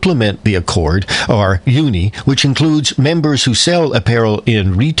to implement the accord, are UNI, which includes members who sell apparel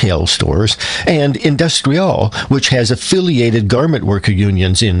in retail stores, and Industrial, which has affiliated garment worker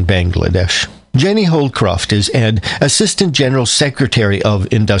unions in Bangladesh. Jenny Holdcroft is an Assistant General Secretary of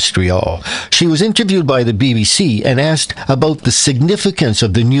Industrial. She was interviewed by the BBC and asked about the significance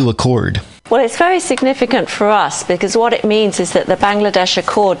of the new accord. Well, it's very significant for us because what it means is that the Bangladesh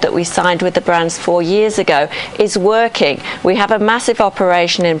Accord that we signed with the brands 4 years ago is working. We have a massive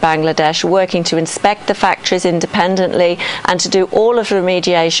operation in Bangladesh working to inspect the factories independently and to do all of the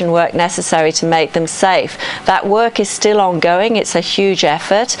remediation work necessary to make them safe. That work is still ongoing. It's a huge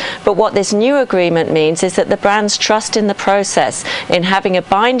effort. But what this new agreement means is that the brands trust in the process, in having a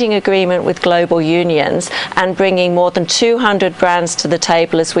binding agreement with global unions and bringing more than 200 brands to the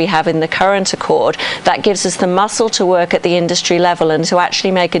table as we have in the current accord. That gives us the muscle to work at the industry level and to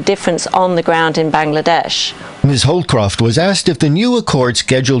actually make a difference on the ground in Bangladesh. Ms. Holdcroft was asked if the new accord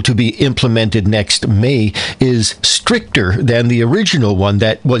scheduled to be implemented next May is stricter than the original one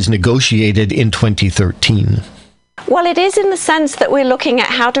that was negotiated in 2013. Well, it is in the sense that we're looking at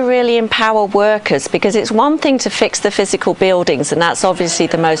how to really empower workers, because it's one thing to fix the physical buildings, and that's obviously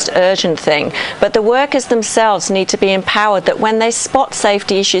the most urgent thing, but the workers themselves need to be empowered that when they spot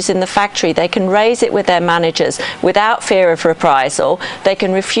safety issues in the factory, they can raise it with their managers without fear of reprisal. They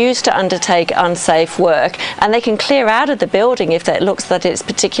can refuse to undertake unsafe work, and they can clear out of the building if it looks that it's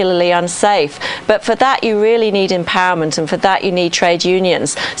particularly unsafe. But for that, you really need empowerment, and for that, you need trade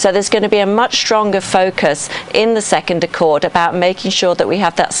unions. So there's going to be a much stronger focus in the second accord about making sure that we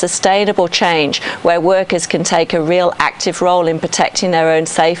have that sustainable change where workers can take a real active role in protecting their own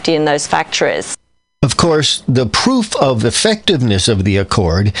safety in those factories. Of course, the proof of effectiveness of the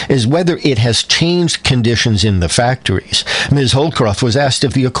accord is whether it has changed conditions in the factories. Ms. Holdcroft was asked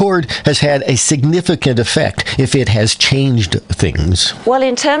if the accord has had a significant effect, if it has changed things. Well,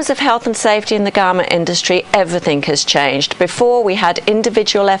 in terms of health and safety in the garment industry, everything has changed. Before, we had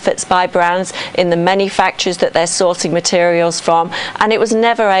individual efforts by brands in the many factories that they're sourcing materials from, and it was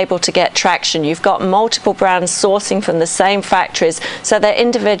never able to get traction. You've got multiple brands sourcing from the same factories, so their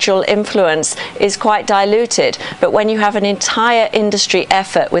individual influence is quite diluted. But when you have an entire industry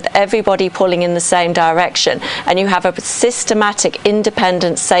effort with everybody pulling in the same direction, and you have a systematic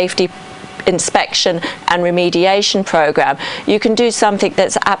independent safety inspection and remediation program, you can do something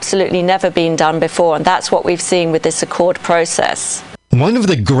that's absolutely never been done before, and that's what we've seen with this accord process. One of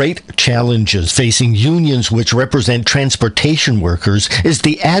the great challenges facing unions which represent transportation workers is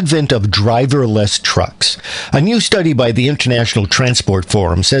the advent of driverless trucks. A new study by the International Transport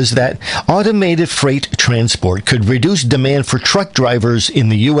Forum says that automated freight transport could reduce demand for truck drivers in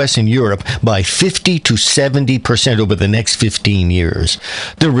the US and Europe by 50 to 70% over the next 15 years.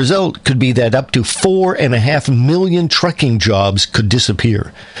 The result could be that up to 4.5 million trucking jobs could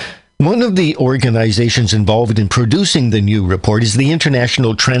disappear. One of the organizations involved in producing the new report is the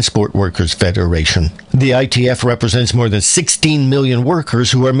International Transport Workers Federation. The ITF represents more than 16 million workers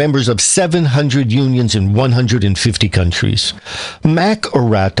who are members of 700 unions in 150 countries. Mac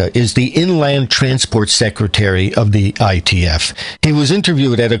Orata is the Inland Transport Secretary of the ITF. He was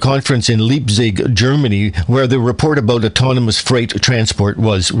interviewed at a conference in Leipzig, Germany, where the report about autonomous freight transport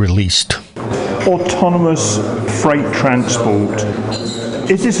was released. Autonomous freight transport.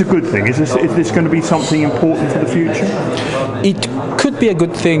 Is this a good thing? Is this going to be something important for the future? It could be a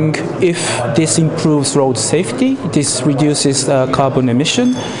good thing if this improves road safety, this reduces carbon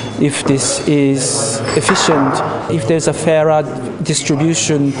emission, if this is efficient, if there's a fairer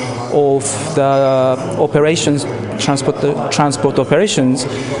distribution of the operations, transport operations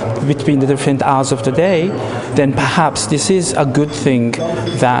between the different hours of the day, then perhaps this is a good thing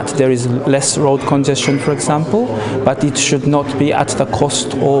that there is less road congestion, for example, but it should not be at the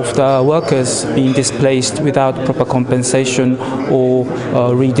cost of the workers being displaced without proper compensation or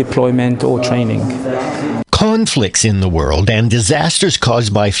redeployment or training. Conflicts in the world and disasters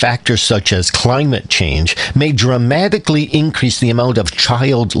caused by factors such as climate change may dramatically increase the amount of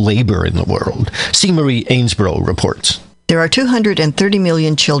child labor in the world. C. Marie Ainsborough reports. There are 230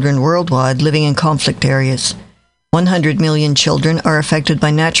 million children worldwide living in conflict areas. 100 million children are affected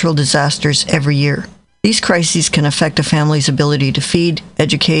by natural disasters every year. These crises can affect a family's ability to feed,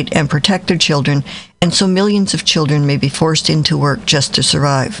 educate, and protect their children, and so millions of children may be forced into work just to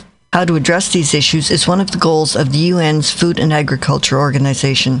survive. How to address these issues is one of the goals of the UN's Food and Agriculture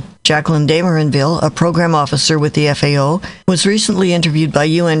Organization. Jacqueline Desmarinville, a program officer with the FAO, was recently interviewed by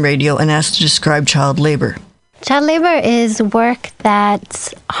UN Radio and asked to describe child labor. Child labor is work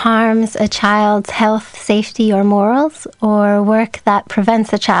that harms a child's health, safety, or morals, or work that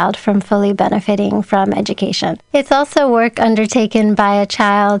prevents a child from fully benefiting from education. It's also work undertaken by a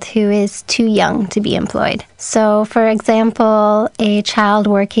child who is too young to be employed. So, for example, a child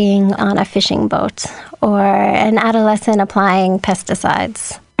working on a fishing boat, or an adolescent applying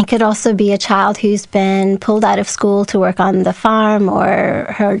pesticides. It could also be a child who's been pulled out of school to work on the farm or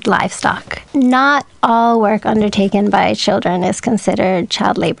herd livestock. Not all work undertaken by children is considered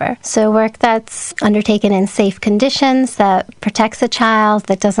child labor. So work that's undertaken in safe conditions, that protects a child,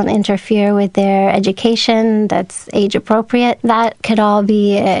 that doesn't interfere with their education, that's age appropriate, that could all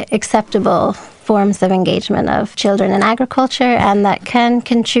be acceptable forms of engagement of children in agriculture, and that can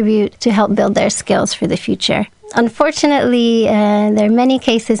contribute to help build their skills for the future. Unfortunately, there are many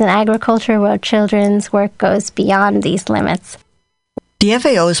cases in agriculture where children's work goes beyond these limits. The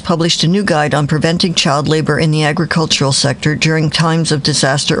FAO has published a new guide on preventing child labor in the agricultural sector during times of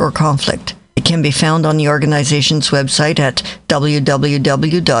disaster or conflict. It can be found on the organization's website at www.fao.org.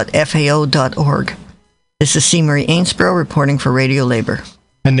 This is C. Marie Ainsborough reporting for Radio Labor.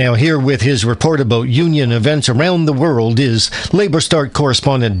 And now here with his report about union events around the world is Labor Start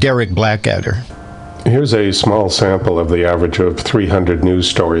correspondent Derek Blackadder. Here's a small sample of the average of 300 news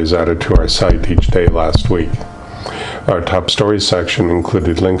stories added to our site each day last week. Our top stories section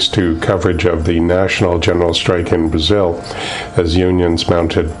included links to coverage of the national general strike in Brazil as unions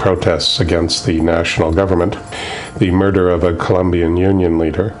mounted protests against the national government, the murder of a Colombian union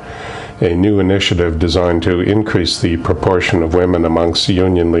leader, a new initiative designed to increase the proportion of women amongst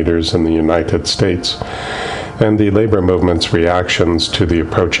union leaders in the United States, and the labor movement's reactions to the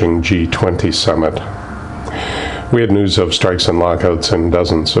approaching G20 summit. We had news of strikes and lockouts in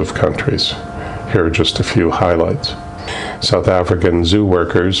dozens of countries. Here are just a few highlights. South African zoo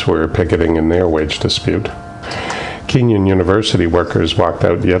workers were picketing in their wage dispute. Kenyan university workers walked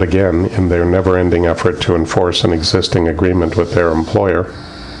out yet again in their never-ending effort to enforce an existing agreement with their employer.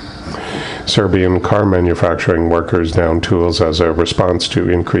 Serbian car manufacturing workers downed tools as a response to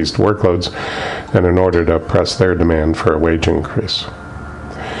increased workloads and in order to press their demand for a wage increase.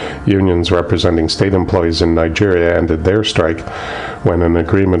 Unions representing state employees in Nigeria ended their strike when an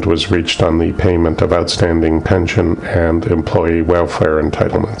agreement was reached on the payment of outstanding pension and employee welfare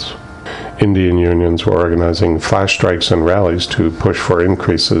entitlements. Indian unions were organizing flash strikes and rallies to push for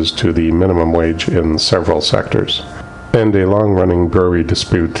increases to the minimum wage in several sectors. And a long-running brewery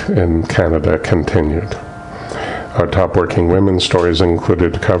dispute in Canada continued. Our top working women's stories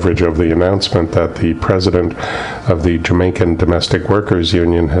included coverage of the announcement that the president of the Jamaican Domestic Workers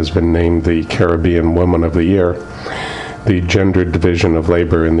Union has been named the Caribbean Woman of the Year, the gendered division of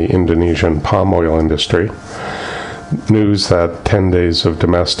labor in the Indonesian palm oil industry, news that 10 days of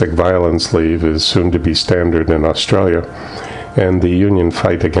domestic violence leave is soon to be standard in Australia, and the union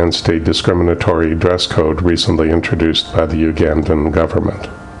fight against a discriminatory dress code recently introduced by the Ugandan government.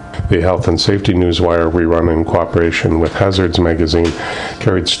 The Health and Safety Newswire we run in cooperation with Hazards magazine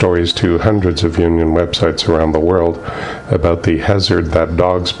carried stories to hundreds of union websites around the world about the hazard that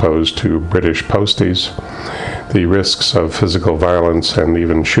dogs pose to British posties, the risks of physical violence and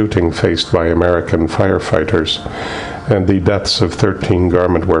even shooting faced by American firefighters, and the deaths of 13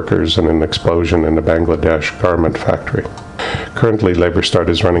 garment workers in an explosion in a Bangladesh garment factory. Currently, Labor Start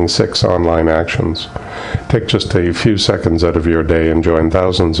is running 6 online actions. Take just a few seconds out of your day and join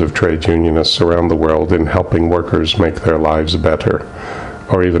thousands of trade unionists around the world in helping workers make their lives better,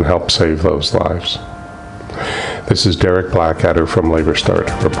 or even help save those lives. This is Derek Blackadder from Labor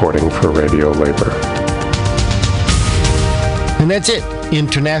Start, reporting for Radio Labor. And that's it.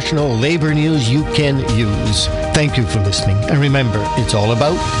 International labor news you can use. Thank you for listening. And remember, it's all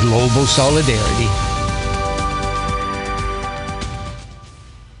about global solidarity.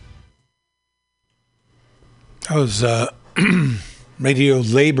 That was Radio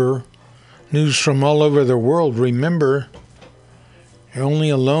Labor, news from all over the world. Remember, you're only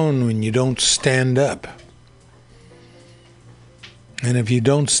alone when you don't stand up. And if you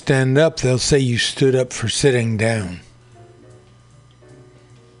don't stand up, they'll say you stood up for sitting down.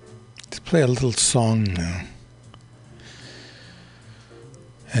 Let's play a little song now.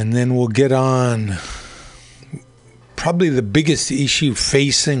 And then we'll get on probably the biggest issue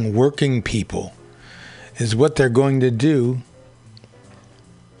facing working people is what they're going to do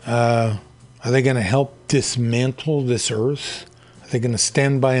Are they going to help dismantle this earth? Are they going to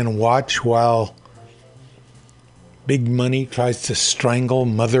stand by and watch while big money tries to strangle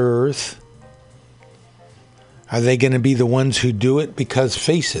Mother Earth? Are they going to be the ones who do it? Because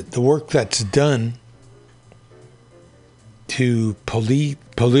face it, the work that's done to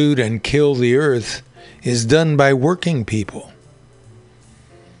pollute and kill the earth is done by working people.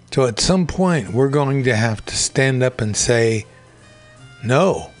 So at some point, we're going to have to stand up and say,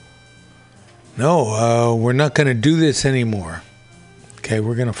 no, we're not going to do this anymore. Okay,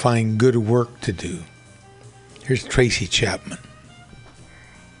 we're going to find good work to do. Here's Tracy Chapman.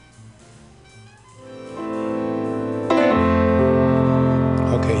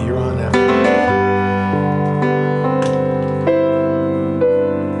 Okay, you're on now.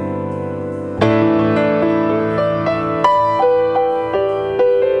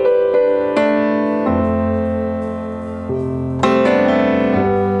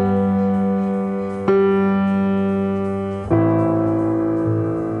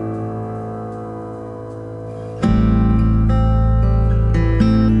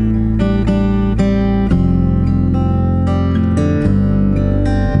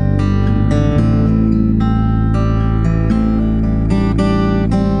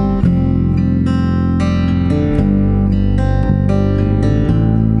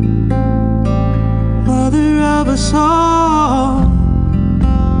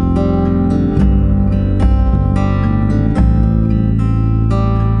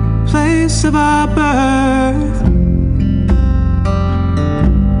 Of our birth,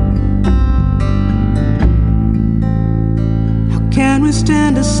 how can we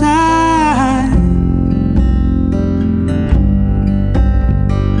stand aside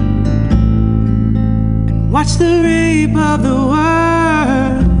and watch the rape of the world?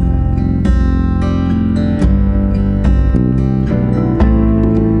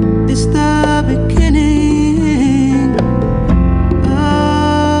 It's the beginning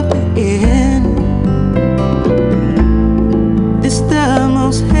of the end. It's the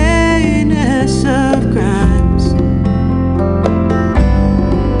most heinous of crimes.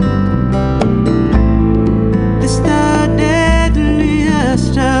 It's the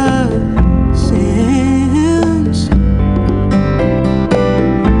deadliest of sins.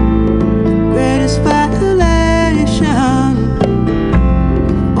 The greatest violation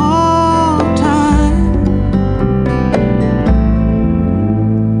of all time.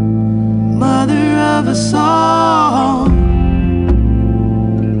 Mother of us all,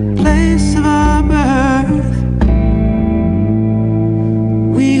 place of our birth,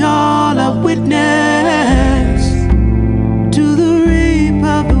 we all are witness to the rape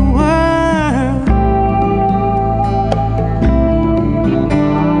of the world.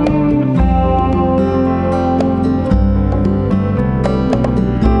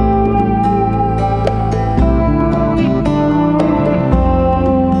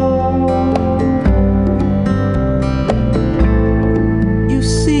 You've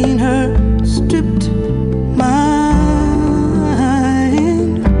seen her stripped mind.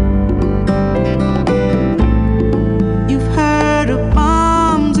 You've heard of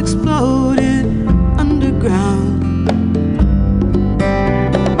bombs exploded underground.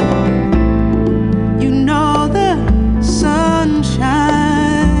 You know the sun shines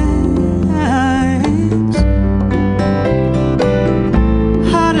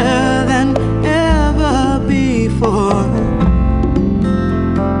hotter than ever before.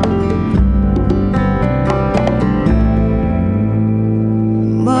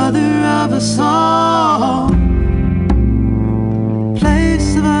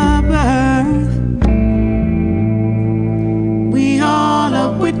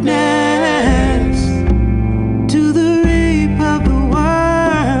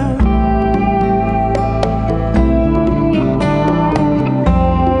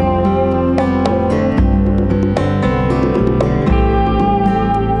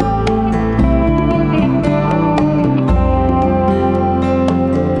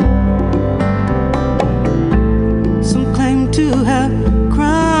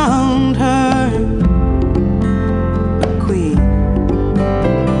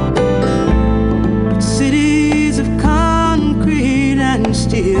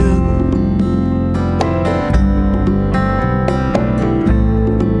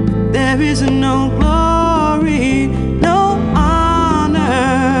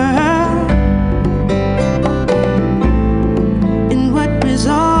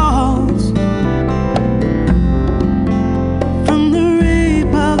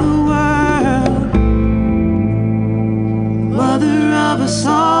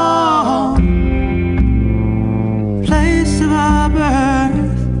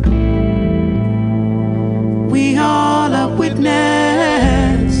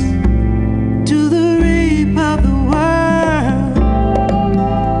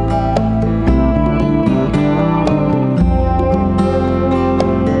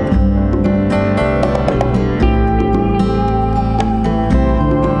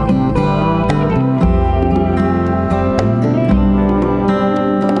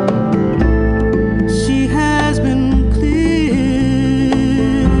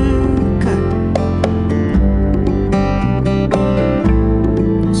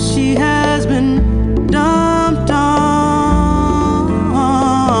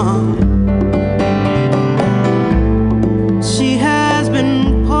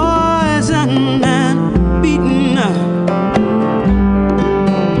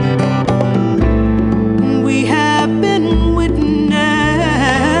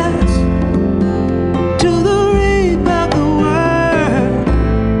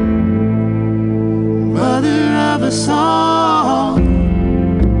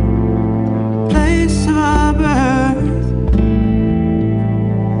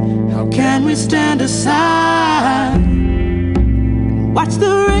 Can we stand aside and watch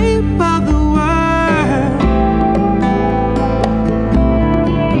the rape of the world?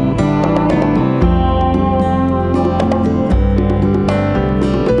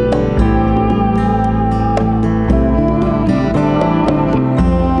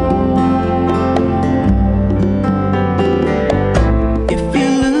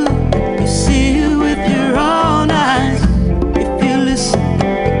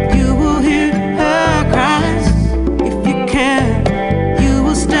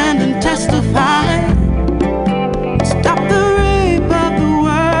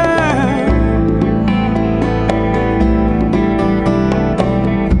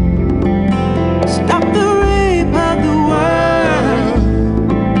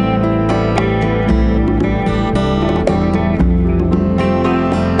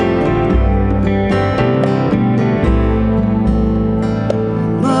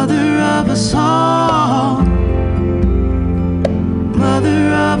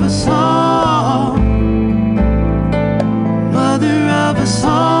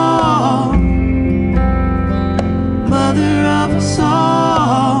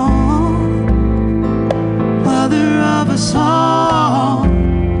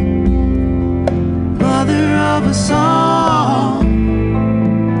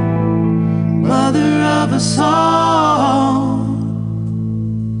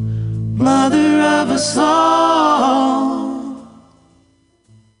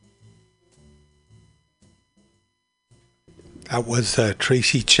 That was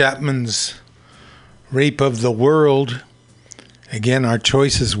Tracy Chapman's Rape of the World. Again, our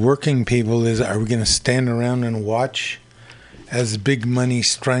choice as working people is, are we going to stand around and watch as big money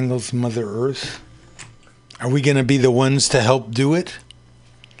strangles Mother Earth? Are we going to be the ones to help do it?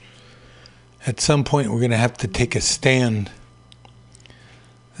 At some point, we're going to have to take a stand.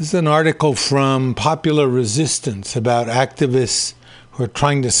 This is an article from Popular Resistance about activists who are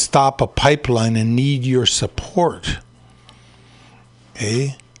trying to stop a pipeline and need your support.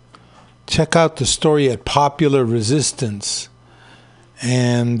 Okay? Check out the story at Popular Resistance,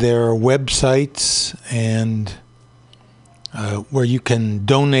 and there are websites and where you can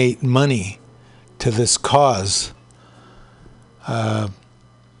donate money to this cause.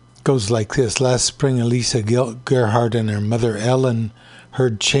 Goes like this. Last spring, Elisa Gerhardt and her mother Ellen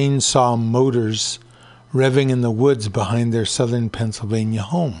heard chainsaw motors revving in the woods behind their southern Pennsylvania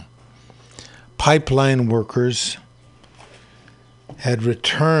home. Pipeline workers had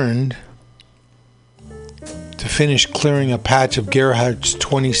returned to finish clearing a patch of Gerhardt's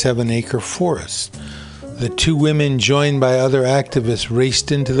 27-acre forest. The two women, joined by other activists,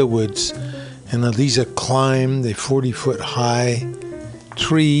 raced into the woods, and Elisa climbed a 40-foot-high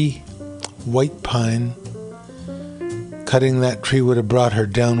tree, white pine. Cutting that tree would have brought her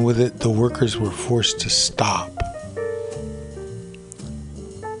down with it. The workers were forced to stop.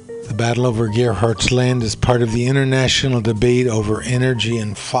 The battle over Gerhardt's land is part of the international debate over energy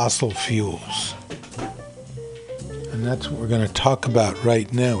and fossil fuels. And that's what we're going to talk about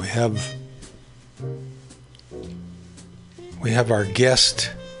right now. We have our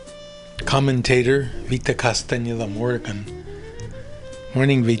guest commentator, Vita Castañeda Morgan.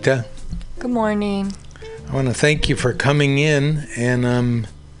 Morning, Vita. Good morning. I want to thank you for coming in, and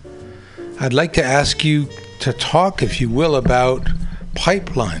I'd like to ask you to talk, if you will, about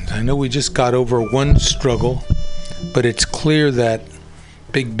pipelines. I know we just got over one struggle, but it's clear that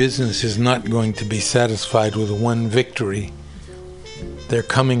big business is not going to be satisfied with one victory. They're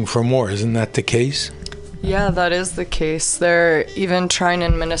coming for more. Isn't that the case? Yeah, that is the case. They're even trying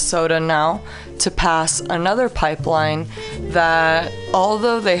in Minnesota now to pass another pipeline that,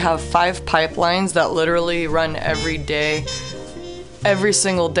 although they have 5 pipelines that literally run every day, every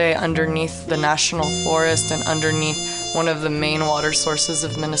single day underneath the national forest and underneath one of the main water sources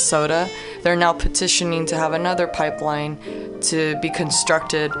of Minnesota, they're now petitioning to have another pipeline to be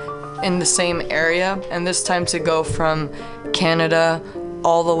constructed in the same area, and this time to go from Canada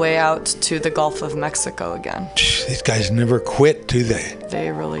all the way out to the Gulf of Mexico again. These guys never quit, do they?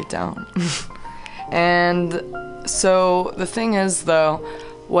 They really don't. And so the thing is, though,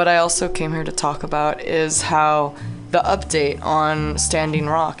 what I also came here to talk about is how the update on Standing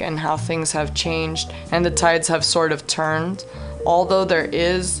Rock and how things have changed and the tides have sort of turned. Although there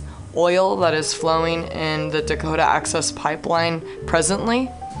is oil that is flowing in the Dakota Access Pipeline presently,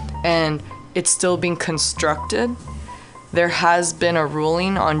 and it's still being constructed, there has been a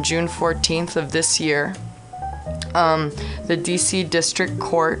ruling on June 14th of this year. The DC District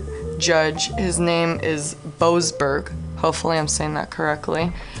Court judge, his name is Boasberg, hopefully I'm saying that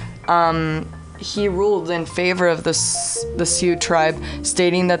correctly, he ruled in favor of the Sioux tribe,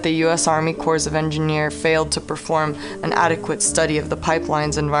 stating that the U.S. Army Corps of Engineers failed to perform an adequate study of the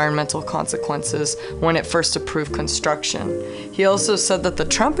pipeline's environmental consequences when it first approved construction. He also said that the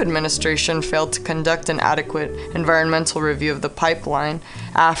Trump administration failed to conduct an adequate environmental review of the pipeline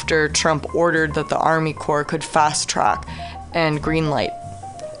after Trump ordered that the Army Corps could fast-track and greenlight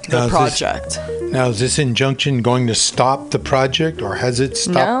the project. Now, is this injunction going to stop the project, or has it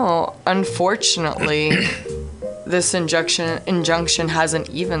stopped? No, unfortunately, this injunction hasn't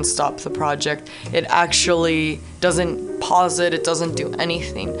even stopped the project. It actually doesn't pause it. It doesn't do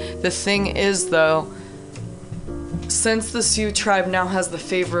anything. The thing is, though, since the Sioux tribe now has the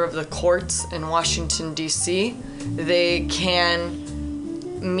favor of the courts in Washington, D.C., they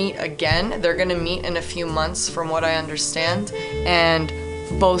can meet again. They're going to meet in a few months, from what I understand, and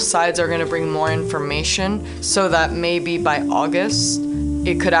both sides are going to bring more information so that maybe by August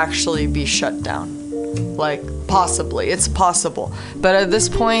it could actually be shut down. Like, possibly. It's possible. But at this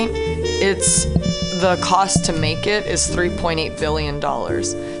point, the cost to make it is $3.8 billion.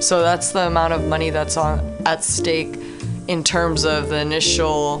 So that's the amount of money that's at stake in terms of the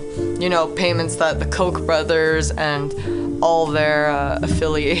initial, payments that the Koch brothers and all their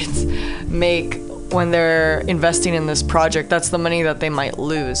affiliates make when they're investing in this project. That's the money that they might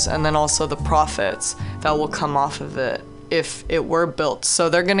lose, and then also the profits that will come off of it if it were built. So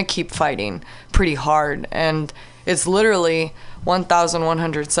they're going to keep fighting pretty hard, and it's literally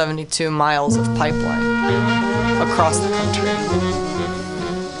 1,172 miles of pipeline across the country.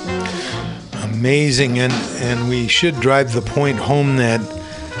 Amazing, and we should drive the point home that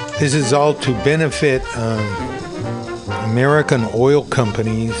this is all to benefit American oil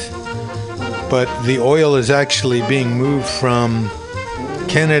companies. But the oil is actually being moved from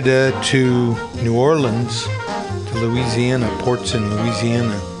Canada to New Orleans, to Louisiana, ports in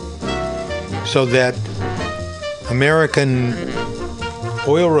Louisiana, so that American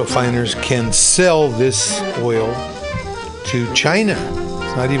oil refiners can sell this oil to China.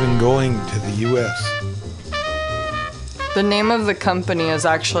 It's not even going to the U.S. The name of the company is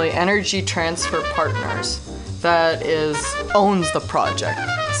actually Energy Transfer Partners. That owns the project,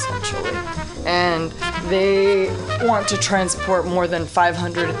 essentially. And they want to transport more than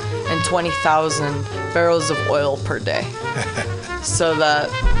 520,000 barrels of oil per day so that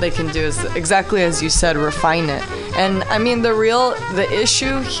they can do exactly as you said, refine it. And I mean, the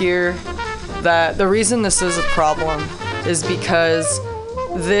issue here, that the reason this is a problem is because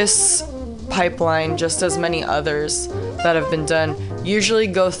this pipeline, just as many others that have been done, usually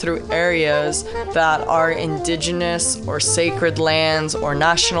go through areas that are indigenous or sacred lands or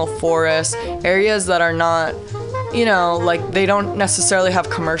national forests, areas that are not, like they don't necessarily have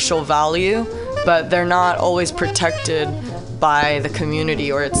commercial value, but they're not always protected by the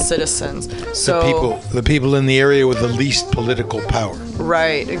community or its citizens. So the people in the area with the least political power.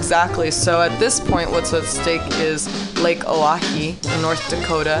 Right, exactly. So at this point, what's at stake is Lake Oahe in North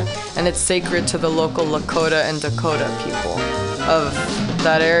Dakota, and it's sacred to the local Lakota and Dakota people of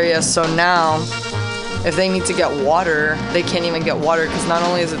that area. So now, if they need to get water, they can't even get water, because not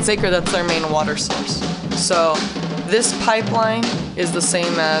only is it sacred, that's their main water source. So this pipeline is the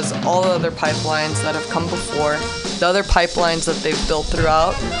same as all the other pipelines that have come before. The other pipelines that they've built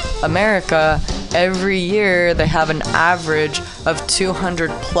throughout America, every year they have an average of 200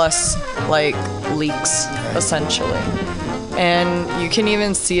 plus leaks, essentially. And you can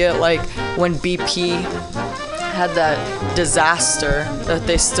even see it when BP had that disaster that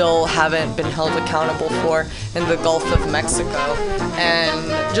they still haven't been held accountable for in the Gulf of Mexico.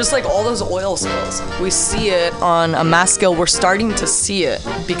 And just all those oil spills, we see it on a mass scale. We're starting to see it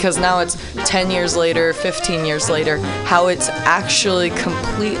because now it's 10 years later, 15 years later, how it's actually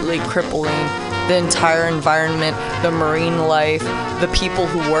completely crippling the entire environment, the marine life, the people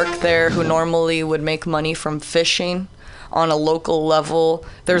who work there who normally would make money from fishing on a local level.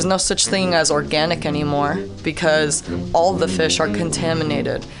 There's no such thing as organic anymore because all the fish are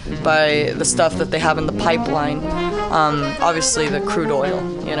contaminated by the stuff that they have in the pipeline, obviously the crude oil,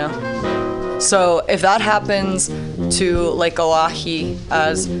 So if that happens to Lake Oahe,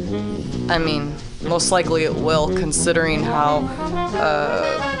 most likely it will, considering how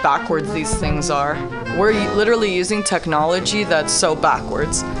backwards these things are. We're literally using technology that's so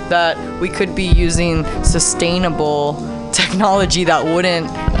backwards that we could be using sustainable technology that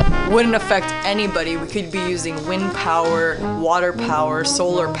wouldn't affect anybody. We could be using wind power, water power,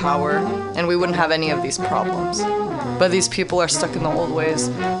 solar power, and we wouldn't have any of these problems. But these people are stuck in the old ways.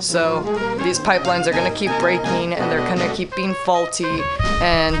 So these pipelines are going to keep breaking, and they're going to keep being faulty,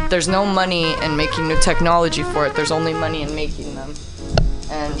 and there's no money in making new technology for it. There's only money in making them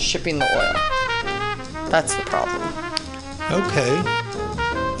and shipping the oil. That's the problem. Okay.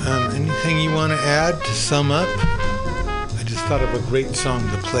 Anything you want to add to sum up? I just thought of a great song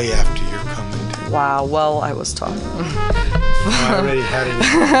to play after your comment. Wow, well, I was talking. I already had it.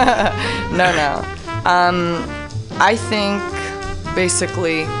 No. I think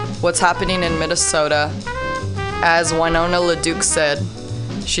basically what's happening in Minnesota, as Winona LaDuke said,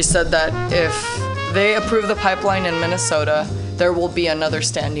 she said that if they approve the pipeline in Minnesota, there will be another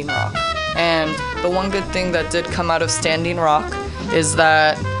Standing Rock. And the one good thing that did come out of Standing Rock is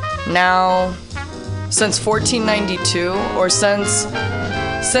that now, since 1492, or since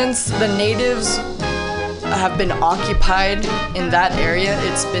the natives have been occupied in that area,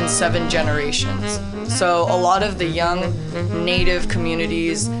 it's been 7 generations. So a lot of the young native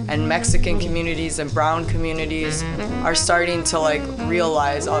communities and Mexican communities and brown communities are starting to like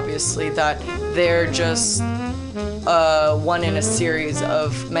realize, obviously, that they're just one in a series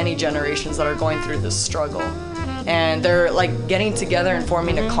of many generations that are going through this struggle. And they're like getting together and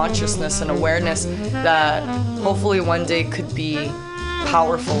forming a consciousness and awareness that hopefully one day could be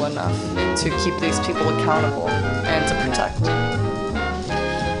powerful enough to keep these people accountable and to protect.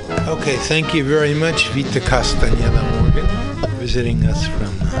 Okay, thank you very much, Vita Castañeda Morgan, visiting us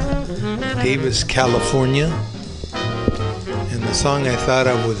from Davis, California. And the song I thought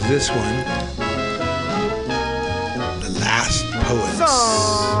of was this one, The Last Poets.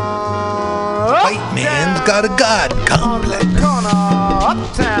 White man's got a God complex.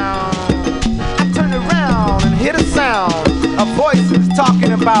 Uptown, I turned around and hear the sound of voices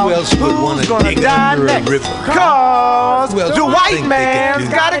talking about who's gonna die next. Cause the white man's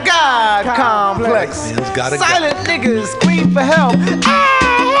got a God complex. Silent niggas scream for help.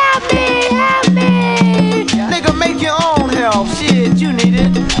 Help me! Nigga, make your own help. Shit, you need it.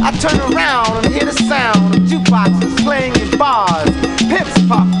 I turn around and hear the sound of jukeboxes playing in bars. Pimps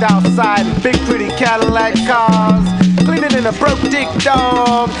parked outside in big pretty Cadillac cars. Cleaner than a broke dick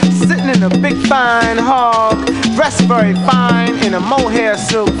dog, sitting in a big fine hog, dressed very fine in a mohair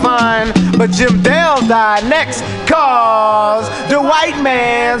silk vine. But Jim Dale died next, cause the white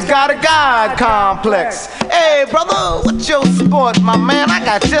man's got a God complex. Hey brother, what's your sport, my man? I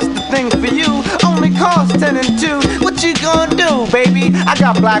got just the thing for you. Only cost 10 and 2. What you gonna do, baby? I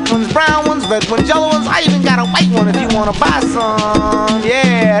got black ones, brown ones, red ones, yellow ones. I even got a white one if you wanna buy some.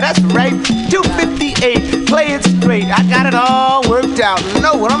 Yeah, that's right. 258. Play it straight. I got it all worked out.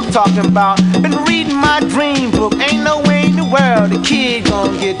 Know what I'm talking about. Been reading my dream book. Ain't no way in the world a kid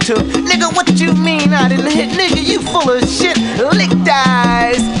gonna get took. Nigga, what you mean I didn't hit? Nigga, you full of shit. Lick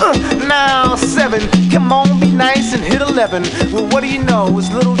dice. Now 7. Come on, be nice and hit 11. Well, what do you know?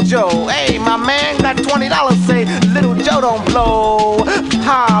 It's Little Joe. Hey, my man got $20. Say Little Joe don't blow.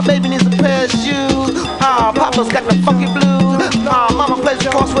 Ha, baby needs a pair of shoes. Ha, Papa's got the funky blues. Ha, Mama plays the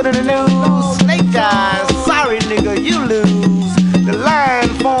crossword in the news. Snake eyes. Sorry, nigga, you lose. The line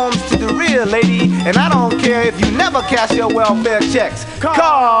forms to the rear, lady, and I don't care if you never cash your welfare checks.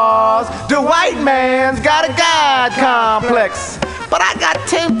 Cause the white man's got a God complex. But I got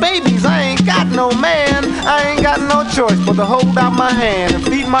 10 babies, I ain't got no man. I ain't got no choice but to hold out my hand and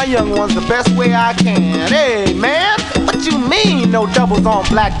feed my young ones the best way I can. Hey, man, what you mean no doubles on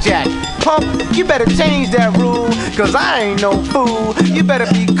blackjack? Pump, you better change that rule, cause I ain't no fool. You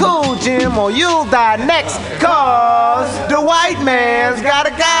better be cool, Jim, or you'll die next. Cause the white man's got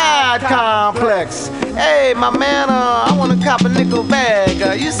a God complex. Hey, my man, I wanna cop a nickel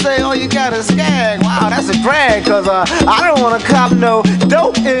bag. You say all you got is skag. Wow, that's a drag, cause I don't wanna cop no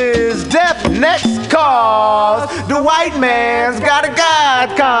dope is death next. Cause the white man's got a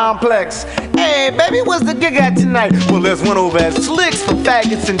God complex. Hey, baby, what's the gig at tonight? Well, there's one over at Slicks for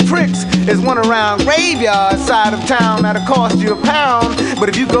faggots and tricks. There's one around Graveyard side of town that'll cost you £1. But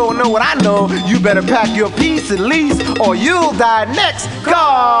if you go and know what I know, you better pack your piece at least, or you'll die next.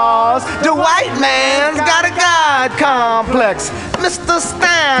 Cause the white man's got a God complex. Mr.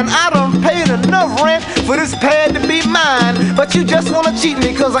 Stein, I done paid enough rent for this pad to be mine. But you just wanna cheat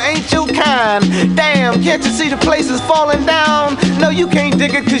me cause I ain't your kind. Damn, can't you see the place is falling down? No, you can't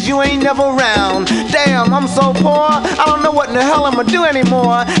dig it cause you ain't never around. Damn, I'm so poor, I don't know what in the hell I'ma do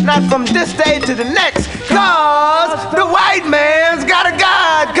anymore. Not from this day to the next. Cause the white man's got a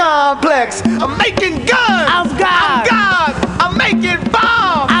God complex. I'm making guns. I'm God. I'm making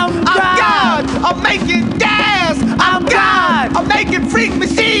bombs. I'm God. I'm making gas. I'm God. I'm making freak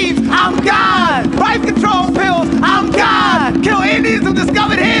machines. I'm God. Life control pills. I'm God. Kill Indians who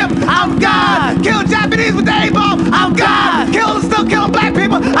discovered him. I'm God. Kill Japanese with the A-bomb. I'm God. Still killing black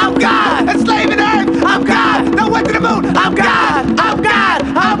people. I'm God. Enslaving earth. I'm God. No way to the moon. I'm God. I'm God.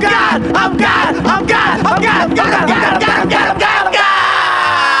 I'm God. I'm God. I'm God. I'm God. I'm God. I'm God. I'm God. I'm God. I'm God.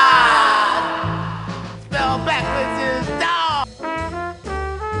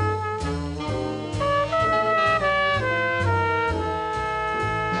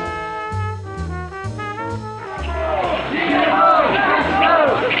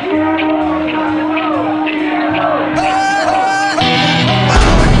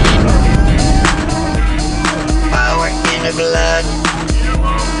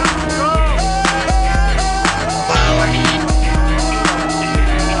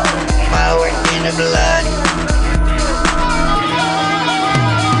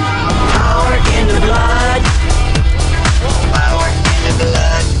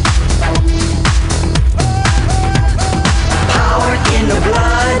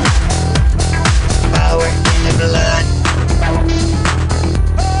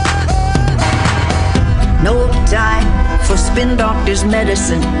 giving doctors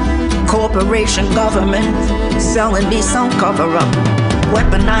medicine, corporation government selling me some cover-up,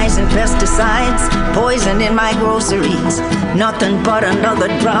 weaponizing pesticides, poison in my groceries, nothing but another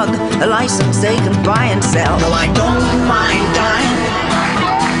drug, a license they can buy and sell. No, I don't mind dying.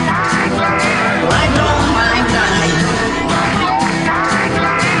 I don't mind dying.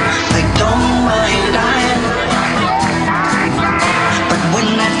 I don't mind dying. But when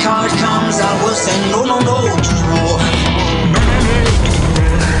that card comes, I will say no, no, no to war.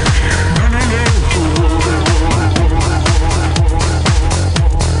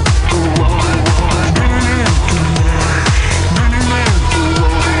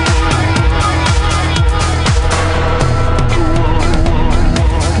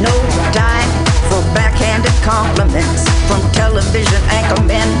 Compliments from television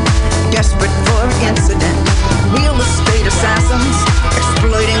anchormen, desperate for incident, real estate assassins,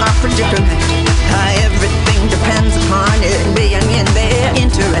 exploiting our predicament. Everything depends upon it being in their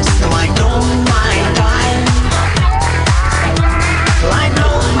interest. No, I don't mind dying. I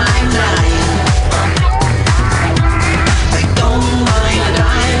don't mind dying. I don't mind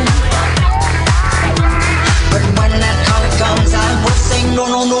dying. But when that color comes, I will say no,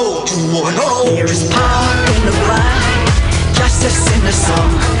 no, no to war. No, there is power in the blood, justice in the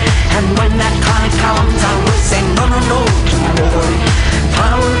song. And when that cloud comes, I will say no, no, no to war.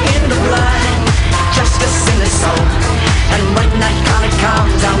 Power in the blood, justice in the song. And when that cloud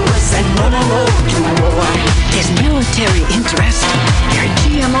comes, I will say no, no, no to war. There's military interest, there are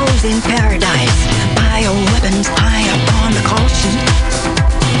GMOs in paradise, bioweapons high up on the call sheet.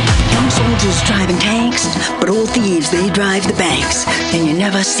 Young soldiers driving tanks, but old thieves, they drive the banks. And you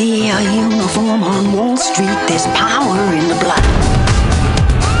never see a uniform on Wall Street. There's power in the blood.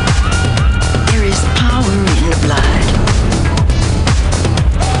 There is power in the blood.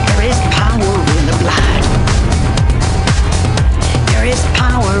 There is power in the blood. There is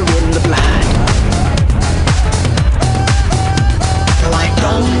power in the blood. No, I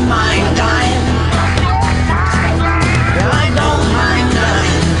don't mind dying. I don't mind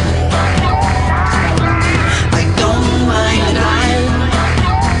dying. I don't mind dying.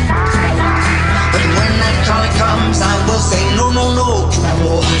 But when that color comes, I will say no, no, no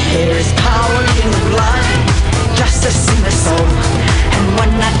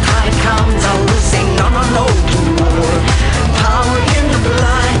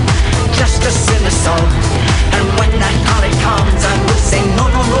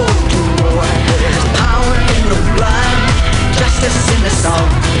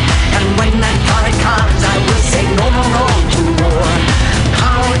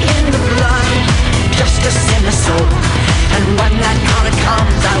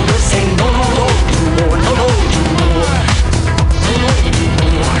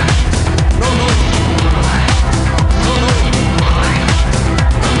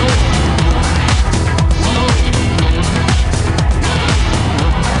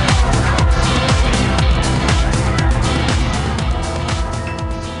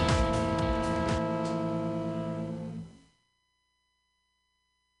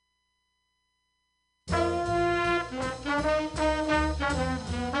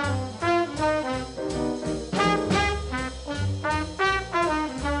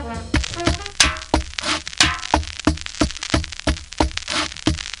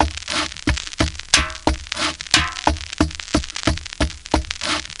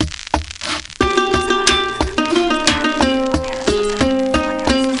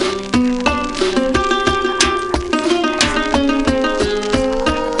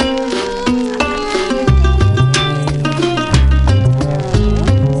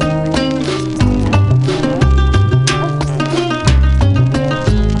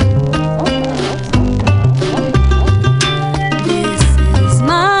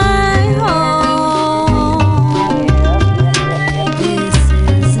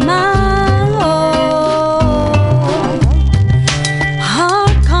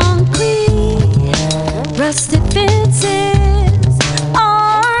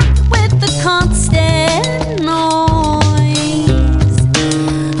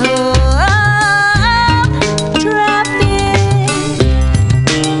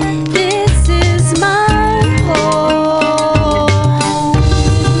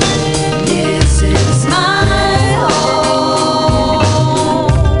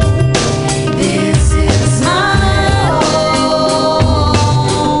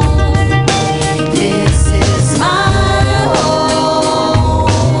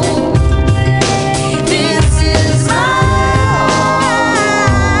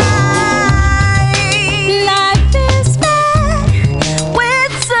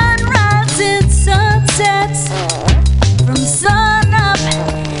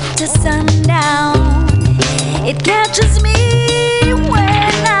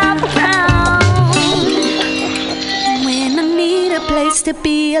to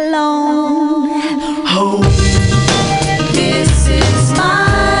be alone. Home. This is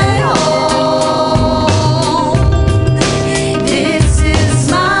my home. This is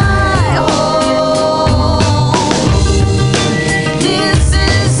my home. This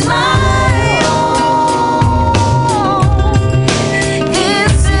is my home.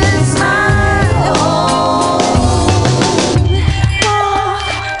 This is my home.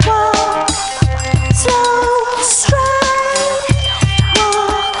 Walk, walk, slow stride.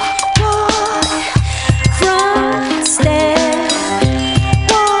 Walk, walk, front step.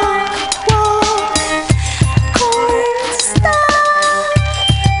 Walk, walk, chord stop.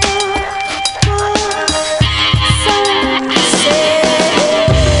 Walk, sunset.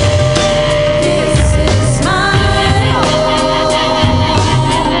 This is my home.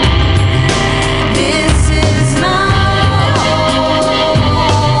 This is my home.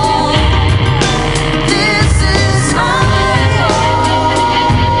 This is my home. This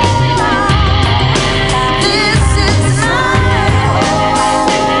is my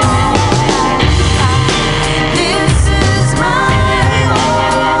home. This is my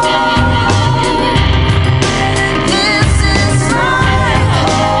home. This is my home.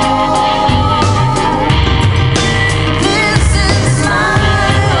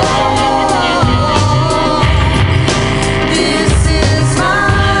 This is my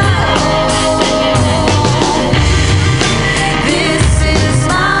home. This is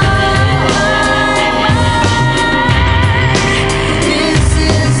my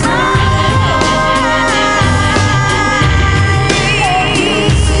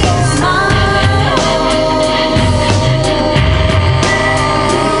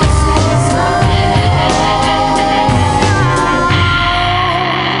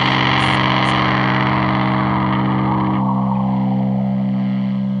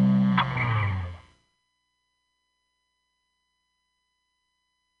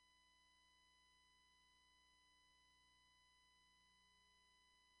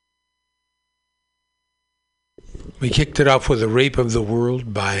We kicked it off with The Rape of the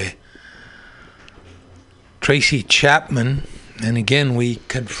World by Tracy Chapman. And again, we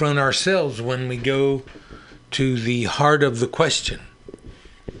confront ourselves when we go to the heart of the question.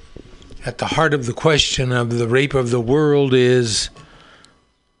 At the heart of the question of the rape of the world is,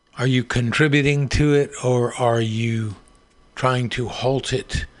 are you contributing to it, or are you trying to halt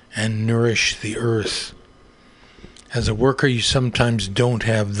it and nourish the earth? As a worker, you sometimes don't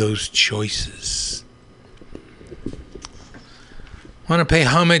have those choices. I want to pay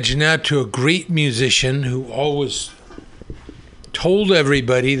homage now to a great musician who always told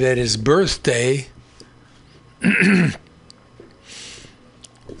everybody that his birthday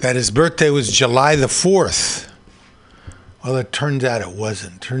was July the 4th. Well, it turns out it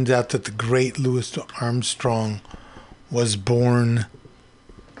wasn't. It turns out that the great Louis Armstrong was born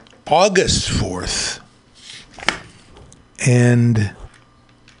August 4th. And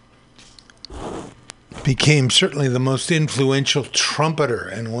became certainly the most influential trumpeter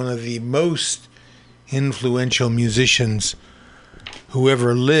and one of the most influential musicians who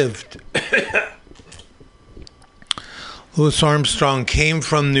ever lived. Louis Armstrong came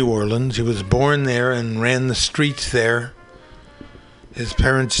from New Orleans. He was born there and ran the streets there. His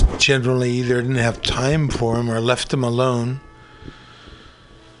parents generally either didn't have time for him or left him alone.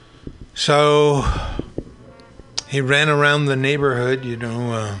 So he ran around the neighborhood,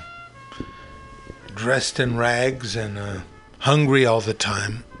 dressed in rags and hungry all the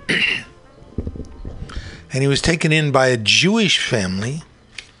time. And he was taken in by a Jewish family,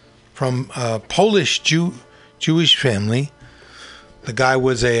 from a Polish Jewish family. The guy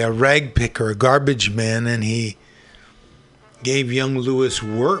was a rag picker, a garbage man, and he gave young Louis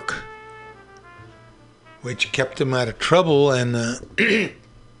work, which kept him out of trouble. And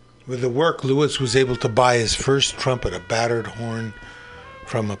with the work, Louis was able to buy his first trumpet, a battered horn,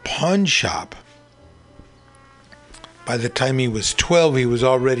 from a pawn shop. By the time he was 12, he was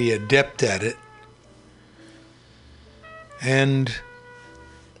already adept at it. And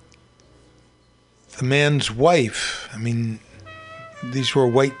the man's wife, these were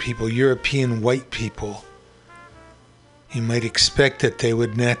white people, European white people. You might expect that they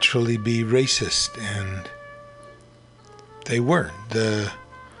would naturally be racist, and they weren't. The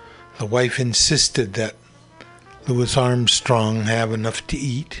wife insisted that Louis Armstrong have enough to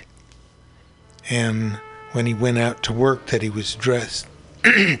eat, and when he went out to work, that he was dressed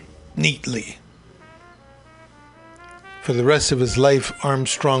neatly. For the rest of his life,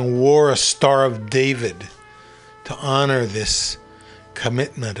 Armstrong wore a Star of David to honor this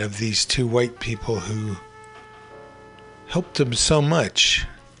commitment of these two white people who helped him so much.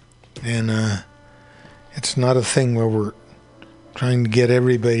 And it's not a thing where we're trying to get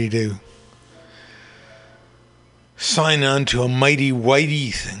everybody to sign on to a mighty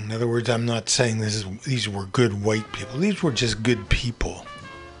whitey thing. In other words, I'm not saying these were good white people. These were just good people,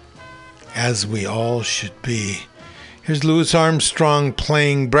 as we all should be. Here's Louis Armstrong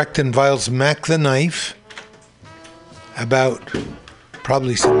playing Brecht and Weil's Mac the Knife about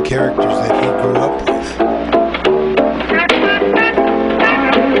probably some characters that he grew up with.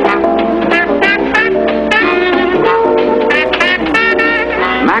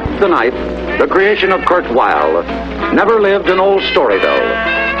 Mac the Knife, the creation of Kurt Weill, never lived in old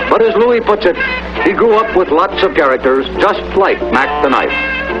Storyville. But as Louis puts it, he grew up with lots of characters just like Mac the Knife,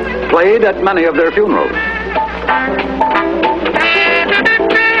 played at many of their funerals.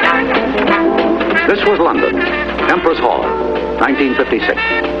 This was London, Empress Hall, 1956.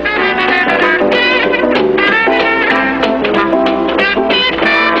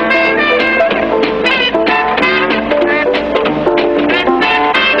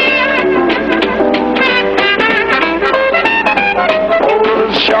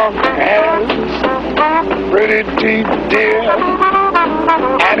 Shark has pretty teeth, dear,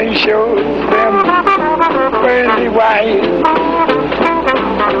 and he shows them pretty white.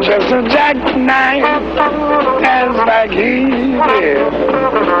 Just a jackknife as like he did,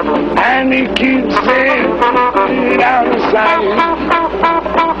 and he keeps it out of sight.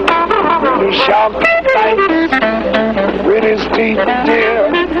 The shark bites with his teeth, dear,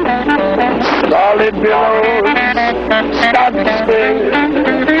 scarlet billows start to spill.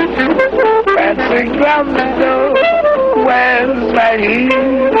 Fancy gloves though wears like he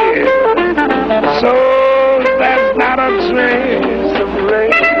did, so there's not a trace of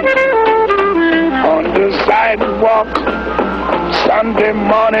rain on the sidewalk. Sunday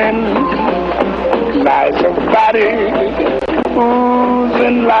morning lies a body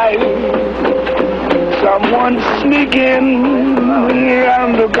oozing life. Someone sneaking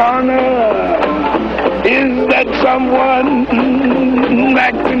around the corner. Is that someone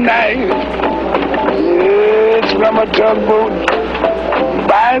back tonight? It's from a tugboat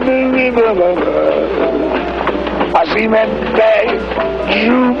by the river. I see my bag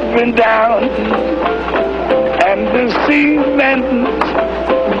drooping down, and the sea vents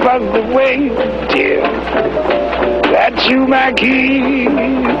bugged away, dear. That's you, my key,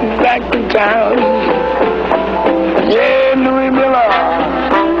 back to town. Yeah, Louis Miller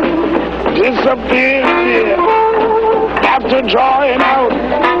disappeared, dear, after drawing out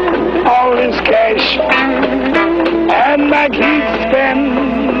all his cash. And like he'd spend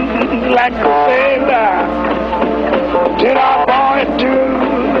like a sailor. Did our boy do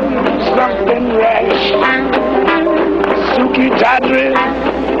something rash? Suki Tadri,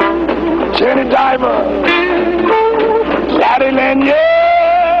 Jenny Diver, Laddie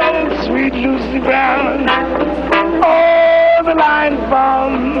Lanier, sweet Lucy Brown. Oh, the line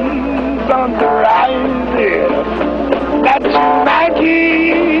forms on the rise here. That's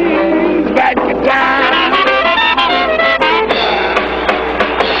Maggie's back to town.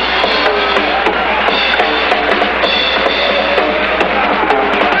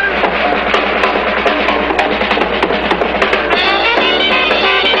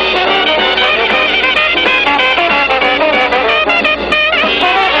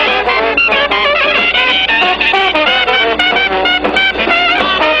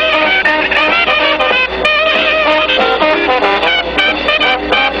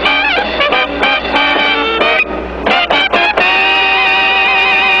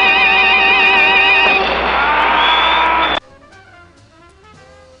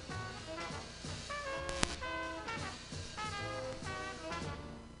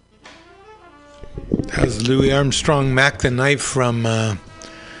 Louis Armstrong, Mac the Knife from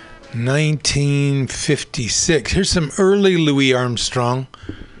 1956. Here's some early Louis Armstrong,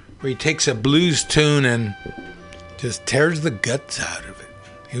 where he takes a blues tune and just tears the guts out of it.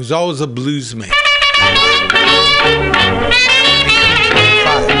 He was always a blues man.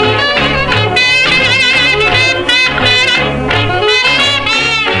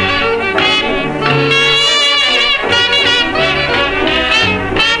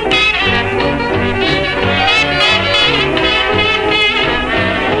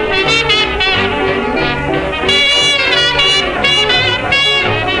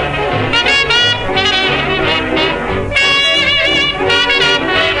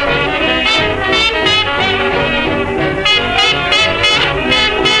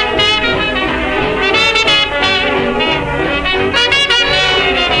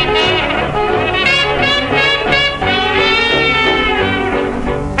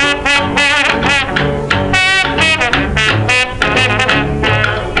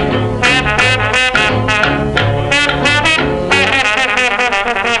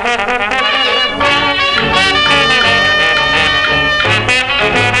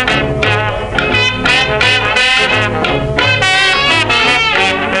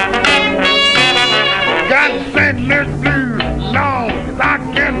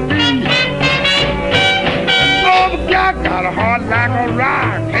 can see. Oh, the gal got a heart like a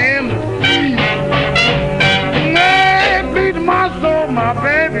rock in the sea. Hey, beat my soul, my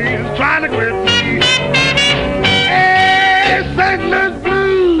baby is trying to quit me. Hey, St. Louis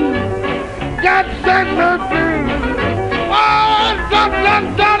blues, got St. Louis blues. Oh, dun,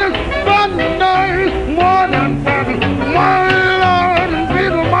 more than thunder, my Lord, and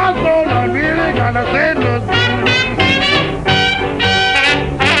beat my soul, I really gotta say no.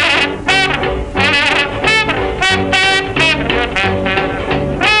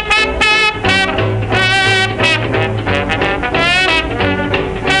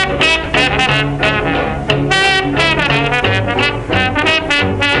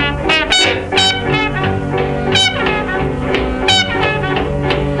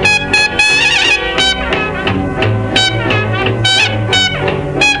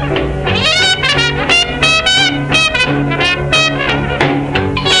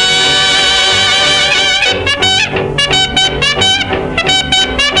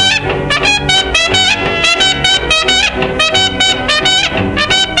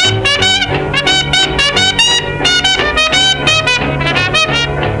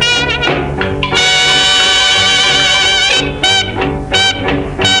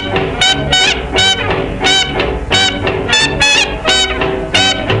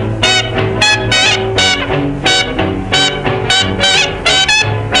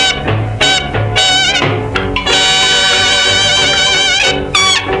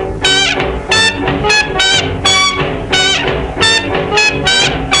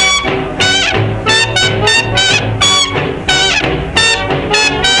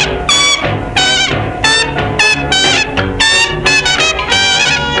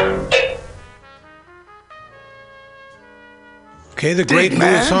 Okay, the great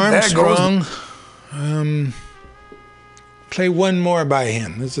Louis Armstrong. Play one more by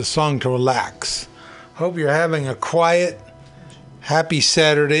him. This is a song to relax. Hope you're having a quiet, happy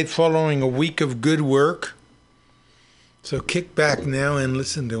Saturday following a week of good work. So kick back now and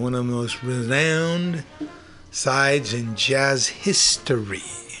listen to one of the most renowned sides in jazz history.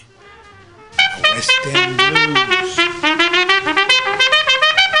 West End Blues.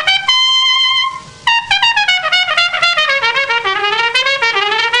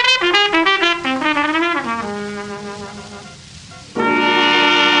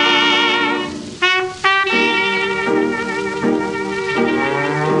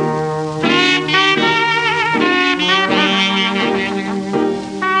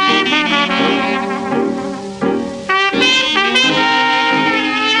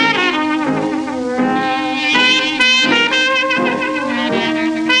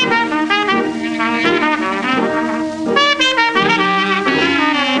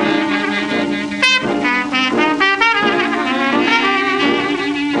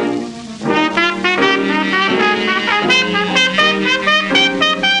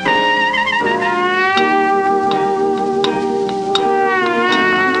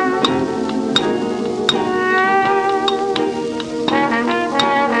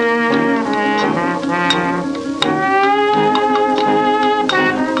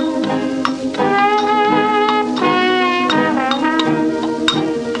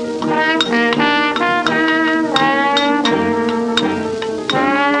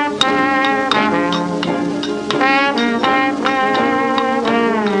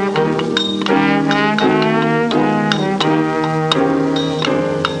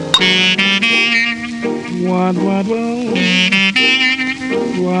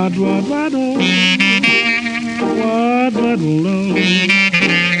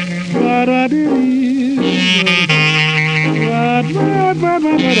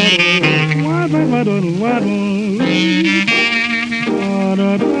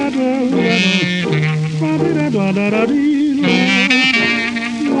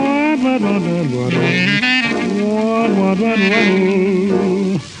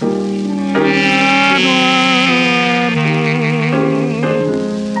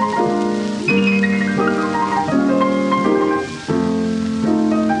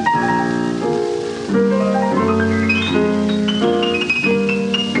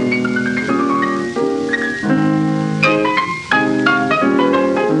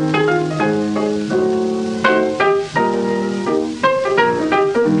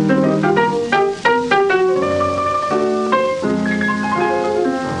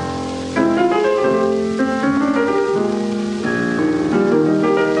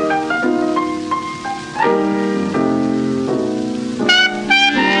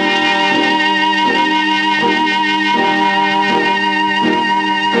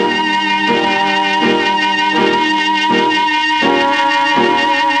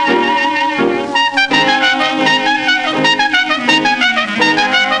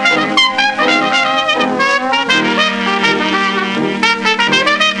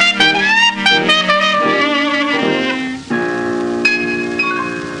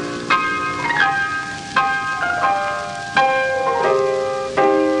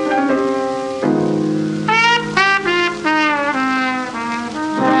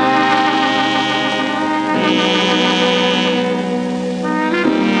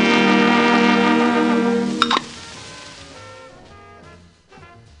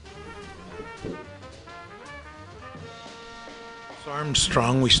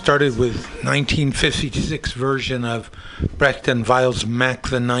 Armstrong. We started with 1956 version of Brecht and Weil's Mac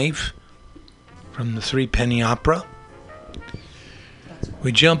the Knife from the Threepenny Opera.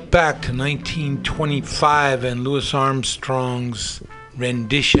 We jump back to 1925 and Louis Armstrong's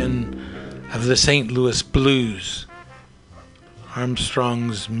rendition of the St. Louis Blues.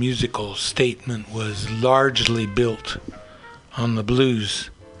 Armstrong's musical statement was largely built on the blues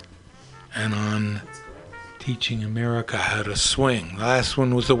and on teaching America how to swing. The last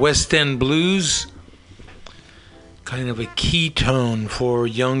one was the West End Blues, kind of a key tone for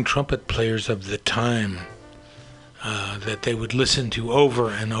young trumpet players of the time that they would listen to over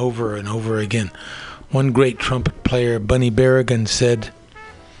and over and over again. One great trumpet player, Bunny Berrigan, said,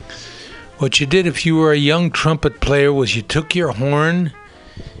 "What you did if you were a young trumpet player was you took your horn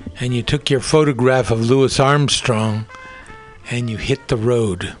and you took your photograph of Louis Armstrong and you hit the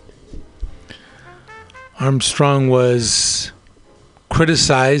road." Armstrong was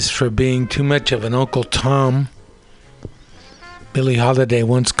criticized for being too much of an Uncle Tom. Billie Holiday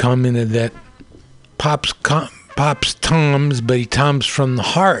once commented that Pop's Tom's, but he Tom's from the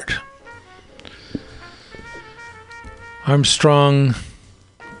heart. Armstrong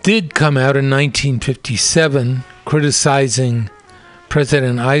did come out in 1957 criticizing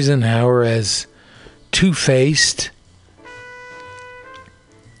President Eisenhower as two-faced,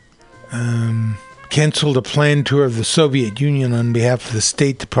 canceled a planned tour of the Soviet Union on behalf of the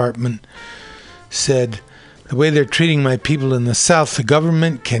State Department, said, "The way they're treating my people in the South, the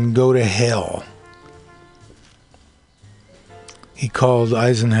government can go to hell." He called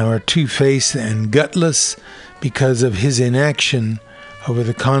Eisenhower two-faced and gutless because of his inaction over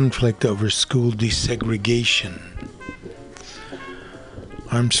the conflict over school desegregation.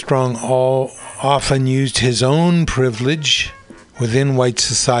 Armstrong often used his own privilege within white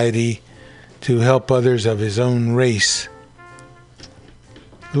society to help others of his own race.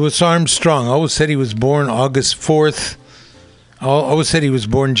 Louis Armstrong always said he was born August 4th. Always said he was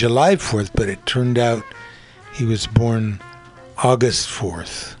born July 4th, but it turned out he was born August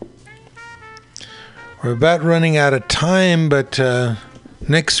 4th. We're about running out of time, but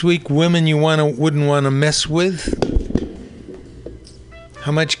next week, women you wouldn't want to mess with.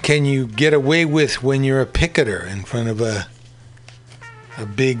 How much can you get away with when you're a picketer in front of a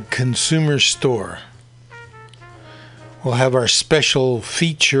big consumer store? We'll have our special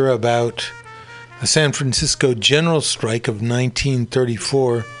feature about the San Francisco General Strike of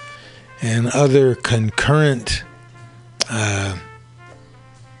 1934 and other concurrent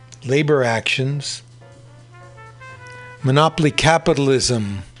labor actions. Monopoly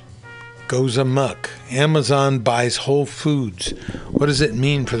capitalism goes amok. Amazon buys Whole Foods. What does it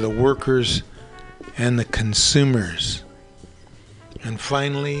mean for the workers and the consumers? And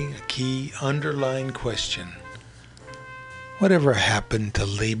finally, a key underlying question. Whatever happened to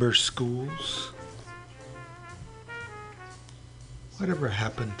labor schools? Whatever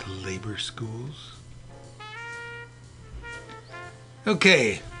happened to labor schools?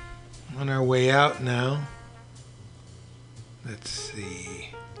 Okay, on our way out now. Let's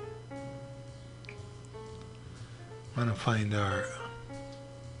see. I want to find our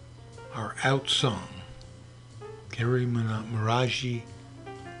out song. Gary Miraji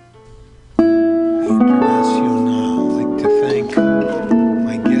Internacional. I'd like to thank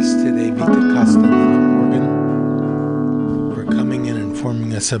my guest today, Vita Castellano Morgan, for coming in and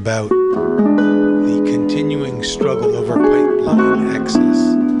informing us about the continuing struggle over pipeline access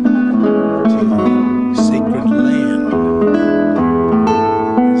to sacred land.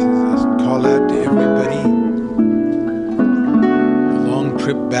 This is a call out to everybody. A long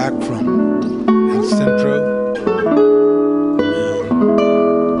trip back from El Centro.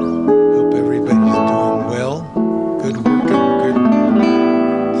 Hope everybody's doing well. Good work and good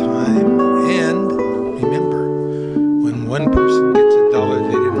time. And remember, when one person gets $1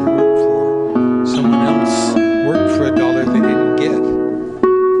 they didn't work for, someone else worked for $1 they didn't get.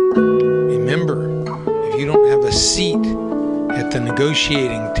 Remember, if you don't have a seat at the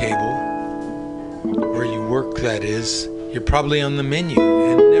negotiating table, where you work that is, you're probably on the menu.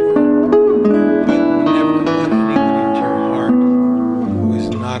 And never let anyone into your heart who is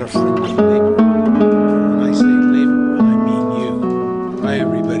not a friend of labor. When I say labor, I mean you. Bye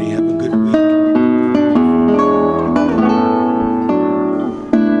everybody, have a good week.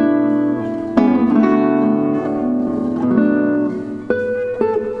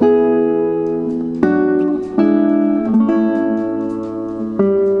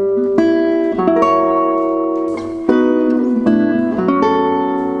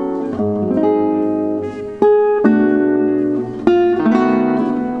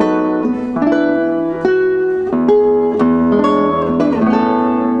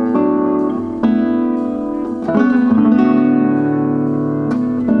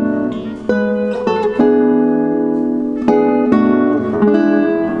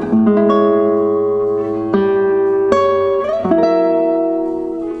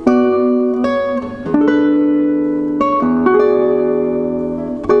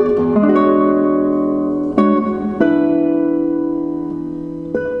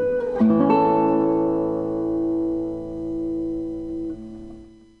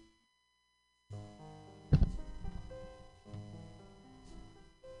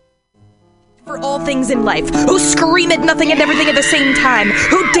 for all things in life, who scream at nothing and everything at the same time,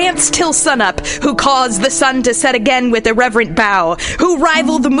 who dance till sunup, who cause the sun to set again with irreverent bow, who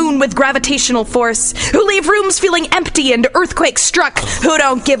rival the moon with gravitational force, who leave rooms feeling empty and earthquake struck, who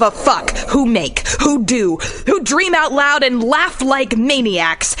don't give a fuck, who make, who do, who dream out loud and laugh like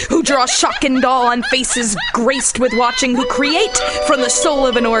maniacs, who draw shock and awe on faces graced with watching, who create from the soul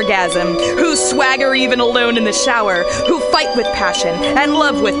of an orgasm, who swagger even alone in the shower, who fight with passion and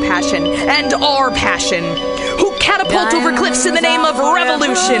love with passion and are passion, who catapult over cliffs in the name of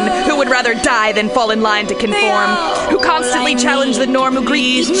revolution, who would rather die than fall in line to conform, who constantly challenge the norm, who greet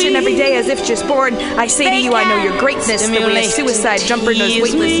each and every day as if just born. I say to you, I know your greatness, the way a suicide jumper knows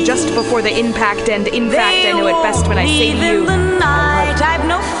weightless just before the impact, and in fact I know it best when I say to you, I've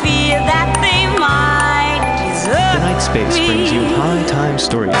no fear that they might The Night Space brings you High Time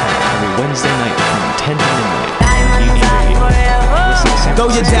Storytime every Wednesday night from 10 to midnight. Throw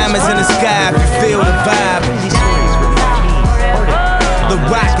your diamonds in the sky if you feel the vibe. The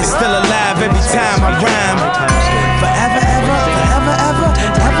rock is still alive every time I rhyme. Forever, ever, forever, ever,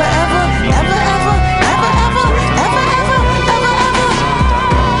 ever, ever, ever, ever, ever, ever, ever, ever, ever, ever.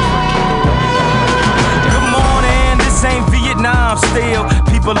 Good morning, this ain't Vietnam still.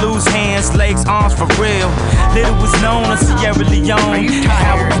 People lose hands, legs, arms for real. Little was known of Sierra Leone,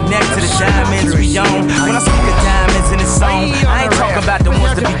 how we connect to the diamonds we own. When I speak of diamonds in this song, I ain't talking about the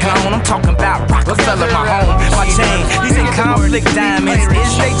ones that be gone. I'm talking about Rockefeller, my home, my chain. These ain't conflict diamonds.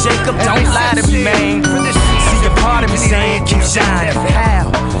 Is they Jacob? Don't lie to me, man. See a part of me saying, keep shining.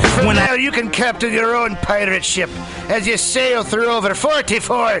 How? Now you can captain your own pirate ship as you sail through over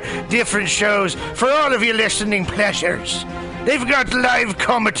 44 different shows for all of your listening pleasures. They've got live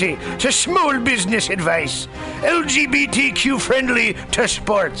comedy to small business advice, LGBTQ friendly to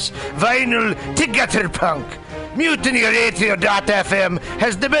sports, vinyl to gutter punk. MutinyRadio.fm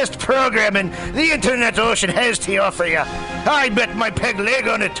has the best programming the internet ocean has to offer you. I bet my peg leg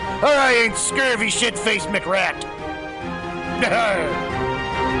on it, or I ain't scurvy shit-faced McRat.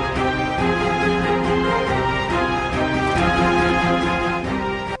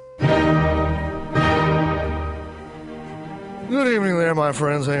 Good evening there, my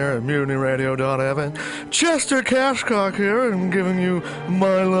friends here at MutinyRadio.fm. Chester Cashcock here, and giving you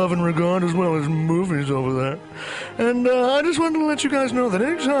my love and regard as well as movies over there. And I just wanted to let you guys know that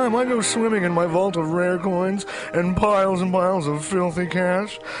anytime I go swimming in my vault of rare coins and piles of filthy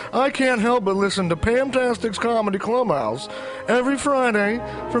cash, I can't help but listen to Pamtastic's Comedy Clubhouse every Friday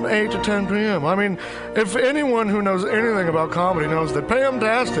from 8 to 10 p.m. I mean, if anyone who knows anything about comedy knows that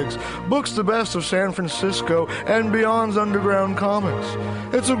Pamtastic's books the best of San Francisco and beyond's underground comics.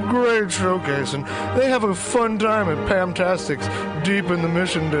 It's a great showcase, and they have a fun time at Pamtastic's deep in the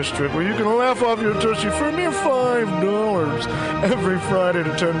Mission District, where you can laugh off your tushy for a mere $5 every Friday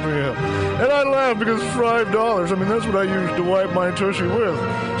to 10 p.m. And I laugh because $5, I mean, that's what I use to wipe my tushy with.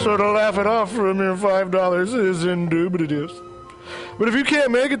 So to laugh it off for a mere $5 is indubitious. But if you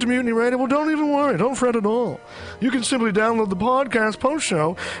can't make it to Mutiny Radio, well, don't even worry. Don't fret at all. You can simply download the podcast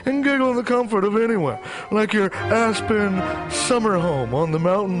post-show and giggle in the comfort of anywhere, like your Aspen summer home on the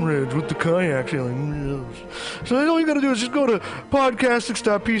mountain ridge with the kayak feeling. So all you got to do is just go to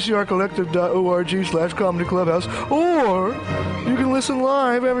podcastics.pcrcollective.org/comedy clubhouse, or you can listen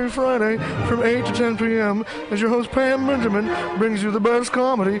live every Friday from 8 to 10 p.m. as your host Pam Benjamin brings you the best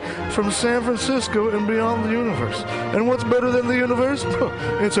comedy from San Francisco and beyond the universe. And what's better than the universe?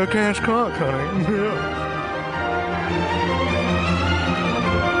 It's a cash cock, honey. Yeah.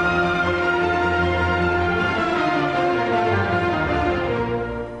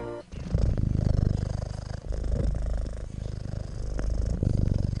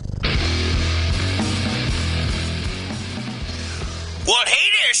 Well, hey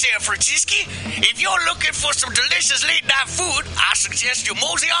there, San Francisco. If you're looking for some delicious late-night food, I suggest you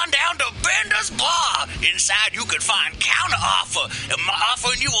mosey on down to Bender's Bar. Inside, you can find counter-offer,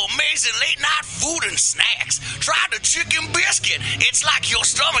 offering you amazing late-night food and snacks. Try the chicken biscuit. It's like your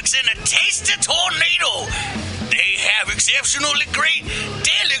stomach's in a tasty tornado. They have exceptionally great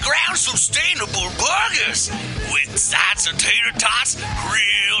daily ground sustainable burgers with sides of tater tots,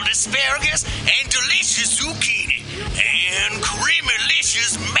 grilled asparagus, and delicious zucchini, and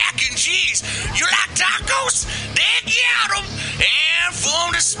creamy-licious mac and cheese. You like tacos? They got them. And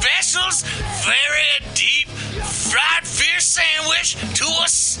from the specials, very deep fried fish sandwich to a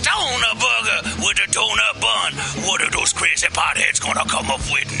stoner burger with a donut bun. What are those crazy potheads gonna come up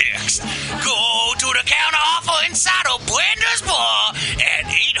with next? Go to the counter offer inside of Bender's Bar at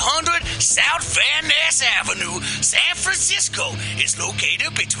 800 South Van Ness Avenue, San Francisco is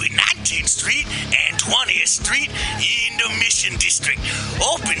located between 19th Street and 20th Street in the Mission District.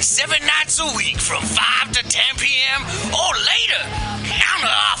 Open 7 nights a week from 5 to 10 p.m. or later.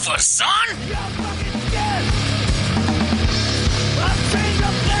 Counter offer, son.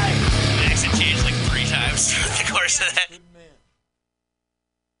 It actually changed like 3 times throughout the course of that.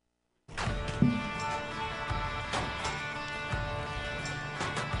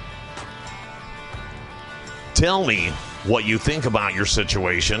 Tell me what you think about your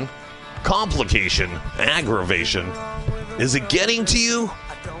situation. Complication, aggravation. Is it getting to you?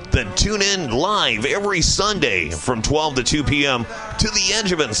 Then tune in live every Sunday from 12 to 2 p.m. to The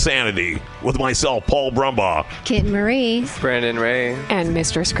Edge of Insanity with myself, Paul Brumbaugh, Kit Marie, Brandon Ray, and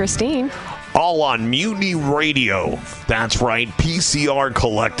Mistress Christine. All on Mutiny Radio. That's right,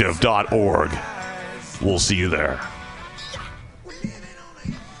 PCRcollective.org. We'll see you there.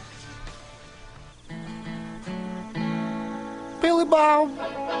 Billy Bob,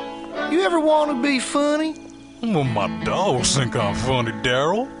 you ever want to be funny? Well, my dogs think I'm funny,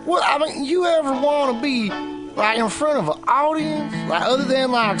 Daryl. Well, I mean, you ever want to be, like, in front of an audience? Like, other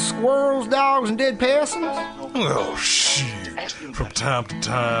than, like, squirrels, dogs, and dead peasants? Oh, shit. From time to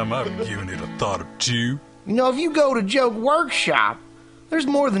time, I've given it a thought or two. You know, if you go to Joke Workshop, there's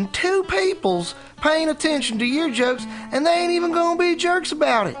more than 2 peoples paying attention to your jokes, and they ain't even gonna be jerks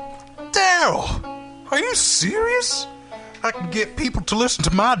about it. Daryl, are you serious? I can get people to listen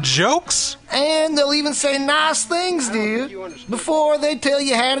to my jokes? And they'll even say nice things, dude, before they tell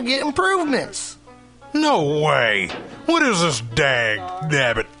you how to get improvements. No way. What is this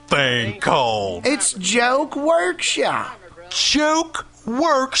dag-nabbit thing called? It's Joke Workshop. Joke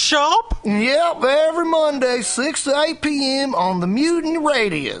Workshop? Yep, every Monday, 6 to 8 p.m. on the Mutiny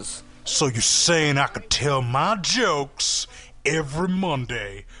Radios. So you're saying I could tell my jokes every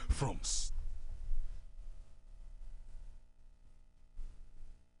Monday from...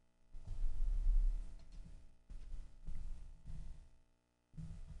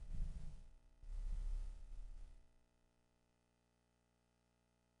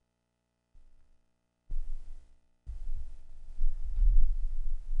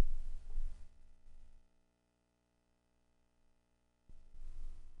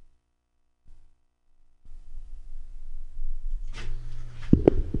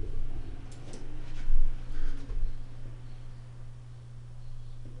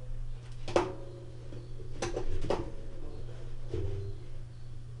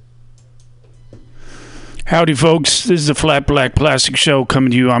 Howdy, folks. This is the Flat Black Plastic Show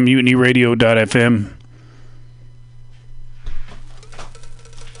coming to you on MutinyRadio.fm.